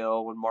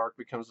downhill when Mark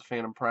becomes the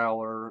Phantom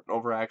Prowler,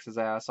 overacts his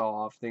ass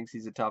off, thinks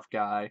he's a tough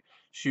guy,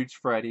 shoots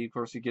Freddy. Of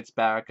course, he gets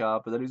back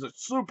up, and then he's like,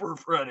 Super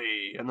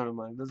Freddy! And then I'm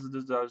like, this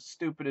is the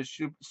stupidest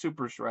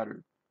Super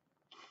Shredder.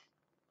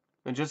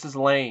 And just as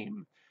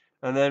lame.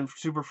 And then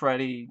Super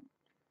Freddy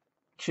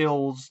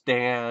kills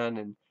Dan,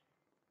 and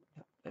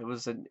it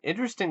was an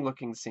interesting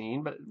looking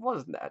scene, but it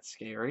wasn't that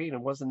scary, and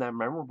it wasn't that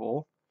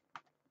memorable.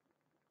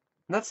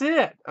 And that's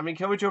it. I mean,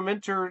 Kelly Jo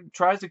Minter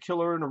tries to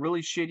kill her in a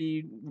really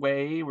shitty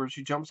way where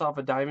she jumps off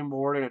a diving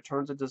board and it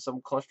turns into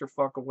some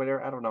clusterfuck or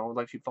whatever. I don't know,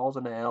 like she falls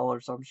into hell or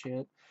some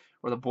shit.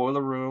 Or the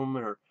boiler room,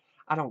 or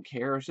I don't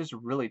care. It's just a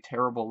really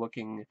terrible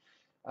looking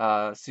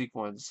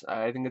sequence.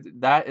 I think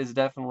that is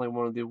definitely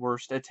one of the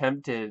worst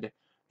attempted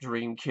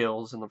dream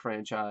kills in the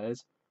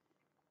franchise.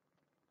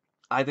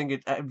 I think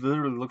it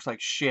literally looks like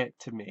shit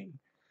to me.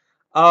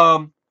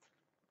 Um,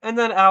 and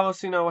then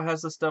Alice,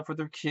 has the stuff with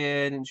her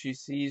kid, and she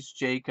sees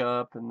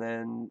Jacob, and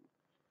then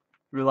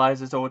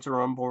realizes, oh, it's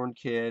her unborn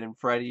kid, and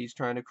Freddy's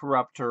trying to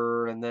corrupt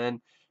her, and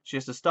then she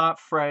has to stop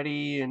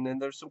Freddy, and then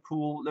there's a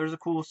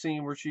cool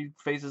scene where she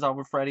faces off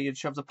with Freddy and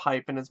shoves a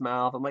pipe in his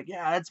mouth. I'm like,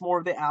 yeah, it's more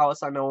of the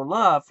Alice I know and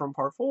love from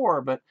part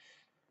 4, but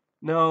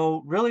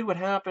no, really what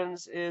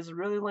happens is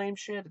really lame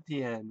shit at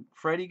the end.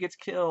 Freddy gets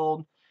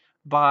killed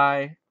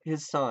by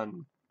his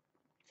son,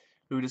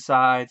 who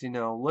decides, I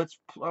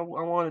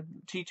want to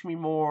teach me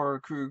more,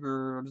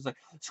 Krueger. I'm just like,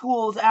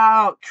 school's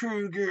out,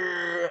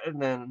 Krueger.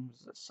 And then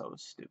it's just so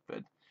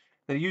stupid.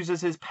 Then he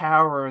uses his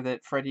power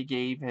that Freddy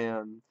gave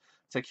him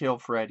to kill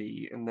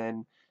Freddy. And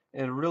then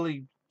in a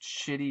really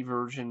shitty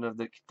version of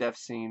the death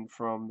scene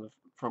from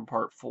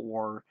part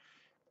 4,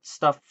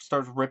 stuff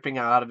starts ripping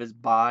out of his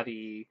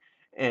body.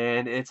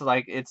 And it's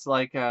like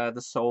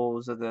the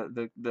souls of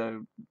the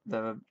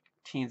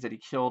teens that he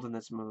killed in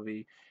this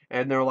movie,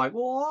 and they're like,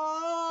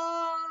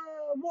 why,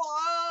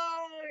 why?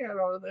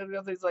 And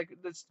these like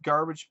this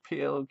garbage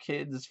pail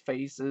kids'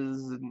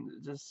 faces, and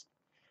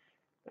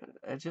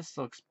it just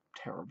looks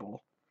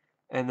terrible.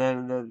 And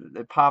then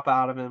they pop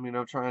out of him,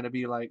 trying to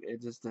be like,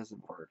 it just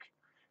doesn't work.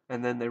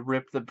 And then they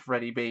rip the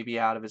Freddy baby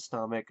out of his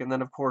stomach, and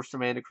then of course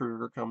Amanda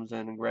Kruger comes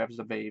in and grabs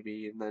the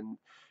baby, and then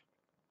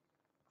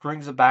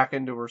brings it back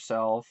into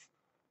herself,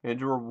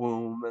 into her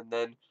womb, and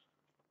then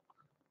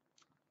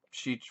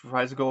she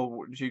tries to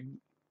go, she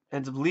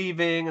ends up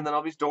leaving, and then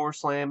all these doors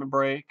slam and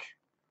break,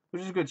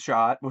 which is a good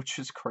shot, which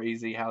is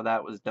crazy how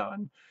that was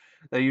done.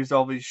 They used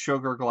all these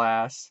sugar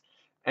glass,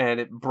 and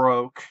it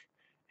broke,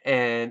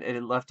 and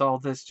it left all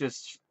this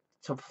just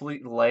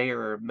complete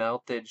layer of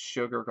melted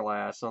sugar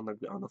glass on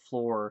the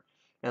floor.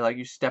 And like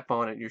you step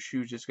on it, your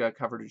shoes just got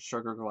covered in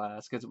sugar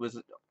glass because it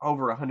was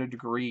over 100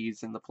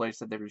 degrees in the place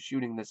that they were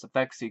shooting this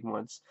effect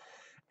sequence.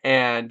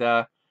 And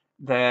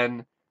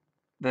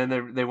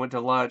then they went to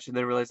lunch and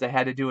they realized they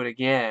had to do it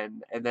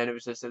again, and then it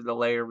was just the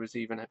layer was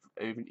even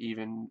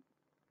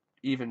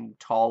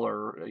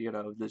taller,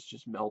 this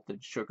just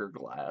melted sugar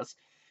glass.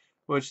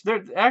 Which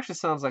there actually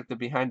sounds like the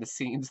behind the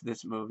scenes of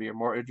this movie are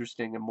more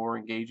interesting and more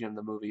engaging than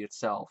the movie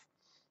itself.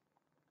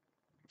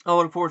 Oh,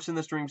 and of course in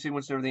this dream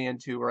sequence near the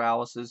end too,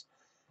 where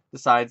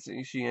decides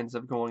she ends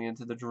up going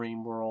into the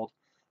dream world.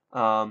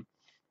 Um,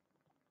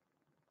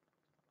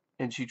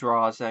 and she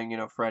draws saying,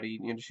 Freddy,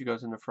 she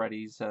goes into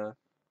Freddy's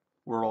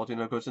world,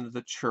 goes into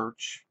the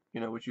church,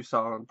 which you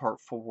saw in part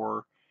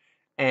 4,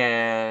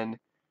 and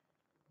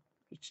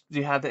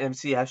you have the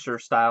MC Escher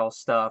style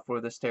stuff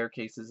where the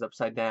staircase is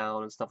upside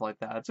down and stuff like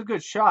that. It's a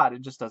good shot,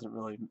 it just doesn't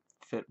really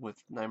fit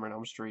with Nightmare on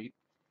Elm Street.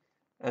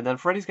 And then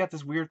Freddy's got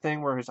this weird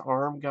thing where his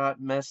arm got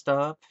messed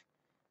up,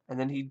 and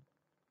then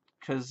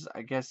because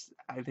I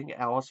think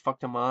Alice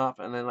fucked him up,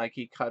 and then like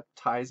he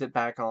ties it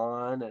back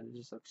on, and it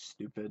just looks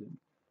stupid. And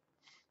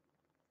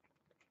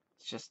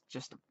it's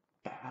just a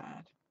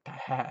bad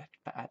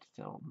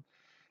film.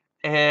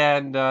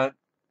 And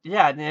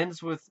yeah, it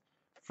ends with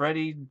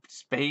Freddy's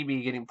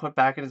baby getting put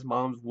back in his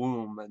mom's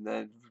womb, and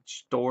then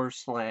doors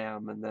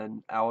slam, and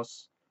then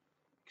Alice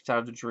gets out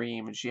of the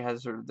dream, and she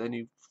has her. Then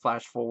you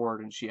flash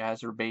forward, and she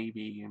has her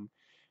baby, and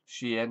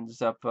she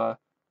ends up,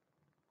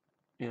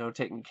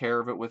 taking care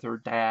of it with her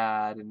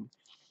dad,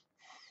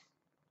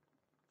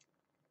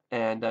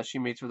 and she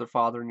meets with her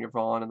father and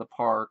Yvonne in the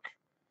park,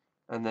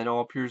 and then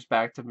all appears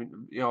back to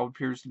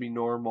appears to be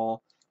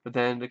normal. But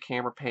then the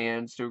camera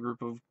pans to a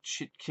group of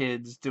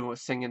kids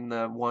singing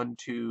the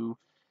 1-2,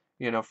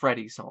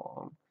 Freddy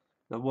song.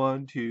 The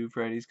 1-2,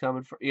 Freddy's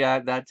coming for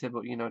that type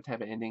of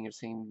ending I've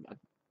seen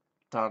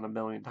done a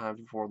million times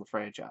before in the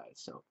franchise.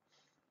 So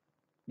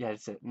yeah,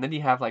 that's it. And then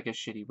you have like a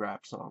shitty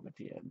rap song at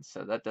the end,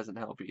 so that doesn't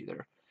help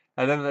either.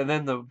 And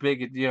then the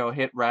big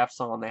hit rap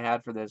song they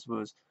had for this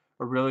was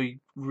a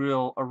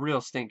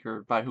real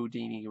stinker by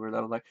Houdini, where they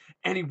were like,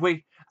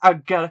 anyway, I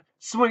gotta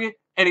swing it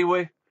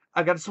anyway.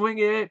 I gotta swing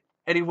it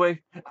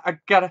anyway. I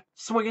gotta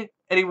swing it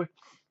anyway.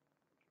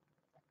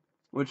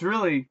 Which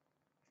really,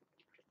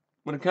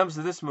 when it comes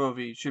to this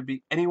movie, should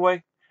be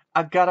anyway.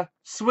 I gotta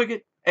swing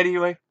it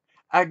anyway.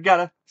 I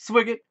gotta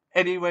swing it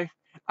anyway.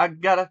 I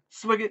gotta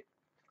swing it.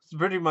 It's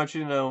pretty much,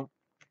 in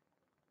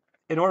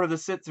order to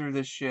sit through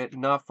this shit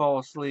and not fall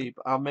asleep,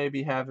 I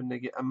may have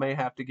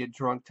to get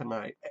drunk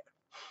tonight.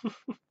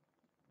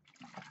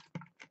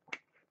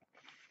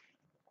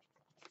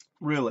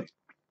 Really.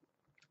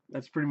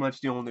 That's pretty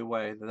much the only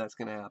way that that's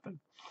gonna happen.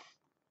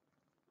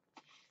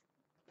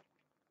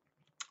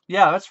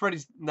 Yeah, I was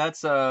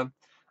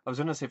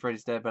gonna say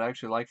Freddy's Dead, but I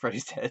actually like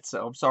Freddy's Dead,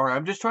 so I'm sorry.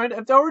 I'm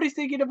already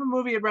thinking of a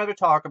movie I'd rather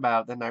talk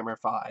about than Nightmare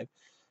 5.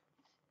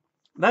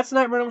 That's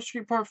Nightmare on Elm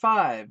Street Part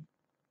 5,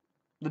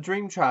 The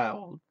Dream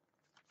Child.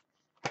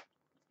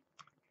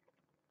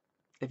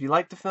 If you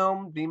like the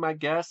film, be my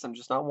guest. I'm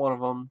just not one of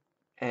them.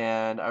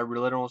 And I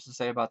really don't know what to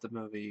say about the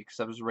movie, because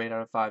I was rated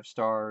out of 5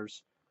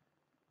 stars.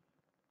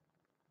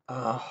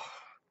 Uh,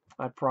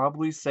 I'd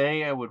probably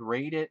say I would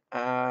rate it,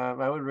 I'm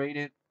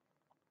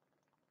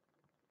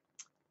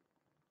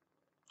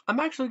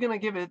actually gonna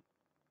give it,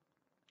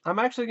 I'm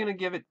actually gonna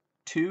give it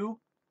 2.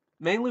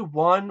 Mainly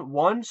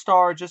one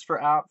star just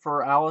for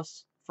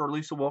Alice, for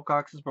Lisa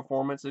Wilcox's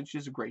performance, and she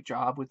does a great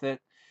job with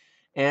it.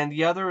 And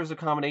the other is a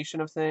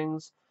combination of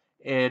things.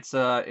 It's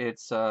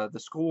the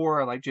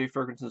score. I like Jay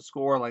Ferguson's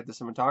score. I like the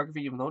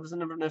cinematography, even though it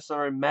doesn't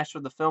necessarily mesh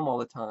with the film all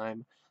the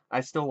time.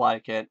 I still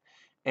like it,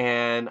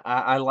 and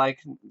I like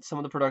some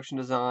of the production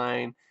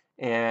design,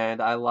 and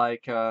I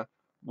like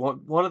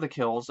one of the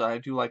kills. I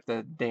do like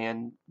the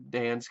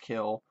Dan's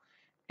kill,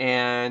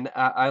 and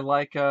I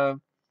liked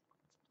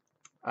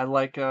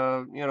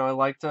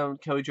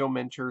Kelly Jo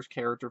Minter's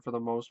character for the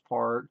most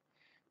part,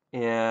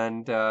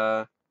 and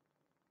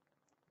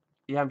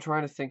yeah, I'm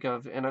trying to think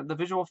of, and the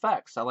visual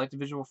effects. I like the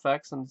visual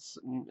effects,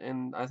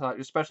 and I thought,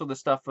 especially the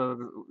stuff of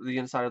the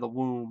inside of the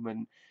womb,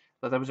 and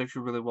that was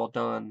actually really well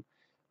done.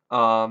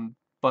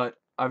 But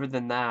other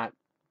than that,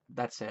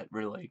 that's it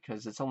really,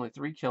 because it's only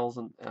 3 kills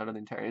out of the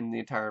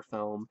entire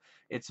film.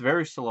 It's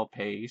very slow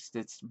paced.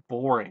 It's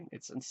boring.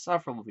 It's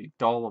insufferably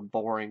dull and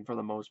boring for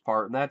the most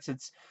part, and that's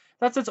its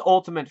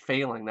ultimate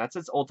failing. That's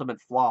its ultimate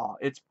flaw.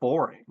 It's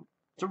boring.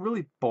 It's a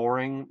really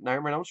boring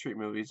Nightmare on Elm Street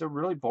movie. It's a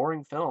really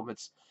boring film.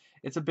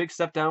 It's a big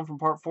step down from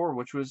Part 4,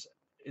 which was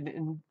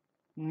an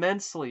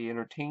immensely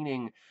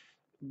entertaining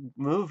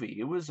movie.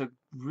 It was a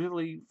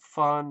really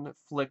fun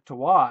flick to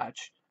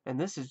watch, and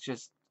this is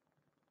just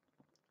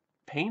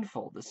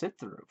painful to sit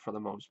through for the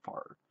most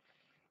part.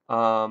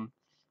 Um,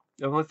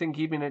 the only thing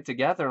keeping it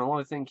together, and the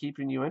only thing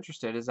keeping you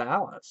interested is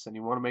Alice, and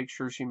you want to make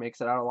sure she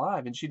makes it out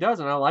alive, and she does.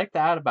 And I like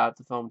that about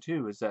the film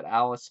too, is that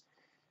Alice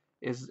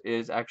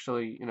is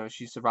actually,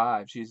 she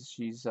survives.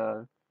 She's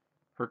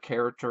her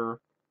character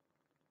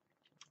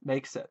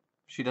makes it.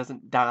 She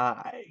doesn't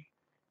die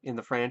in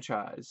the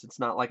franchise. It's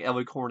not like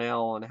Ellie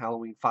Cornell in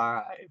Halloween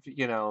 5.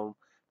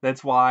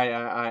 That's why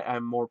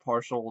I'm more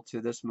partial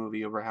to this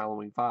movie over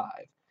Halloween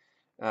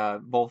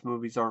 5. Both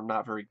movies are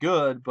not very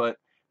good, but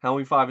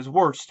Halloween 5 is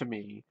worse to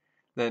me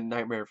than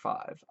Nightmare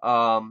 5.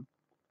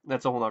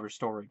 That's a whole other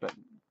story, but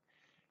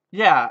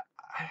yeah,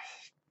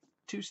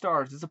 2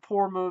 stars. It's a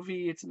poor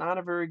movie. It's not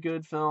a very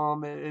good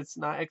film. It's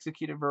not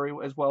executed very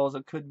as well as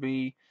it could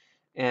be,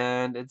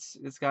 and it's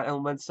got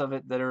elements of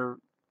it that are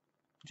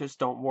just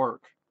don't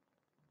work.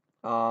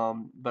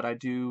 But I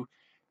do,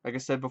 like I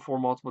said before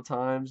multiple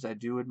times, I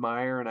do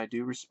admire and I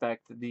do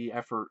respect the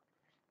effort.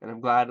 And I'm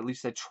glad at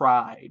least they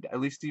tried. At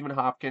least Stephen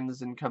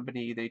Hopkins and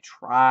company, they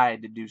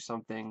tried to do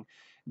something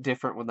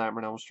different with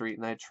Nightmare on Elm Street.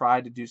 And they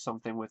tried to do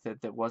something with it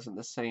that wasn't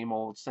the same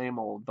old.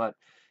 But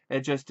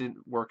it just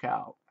didn't work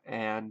out.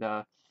 And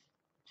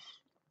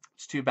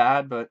it's too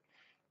bad, but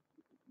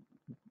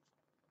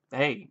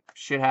hey,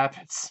 shit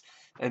happens.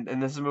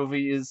 And this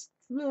movie is,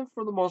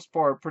 for the most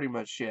part, pretty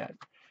much shit.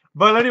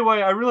 But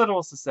anyway, I really don't know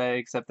what to say,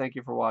 except thank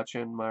you for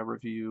watching my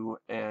review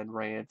and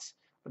rant,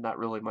 but not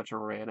really much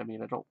of a rant. I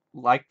mean, I don't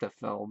like the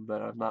film,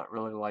 but I'm not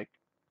really like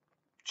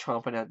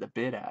chomping at the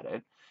bit at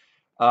it.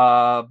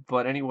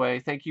 But anyway,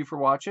 thank you for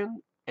watching,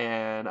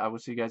 and I will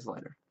see you guys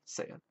later.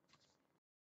 See ya.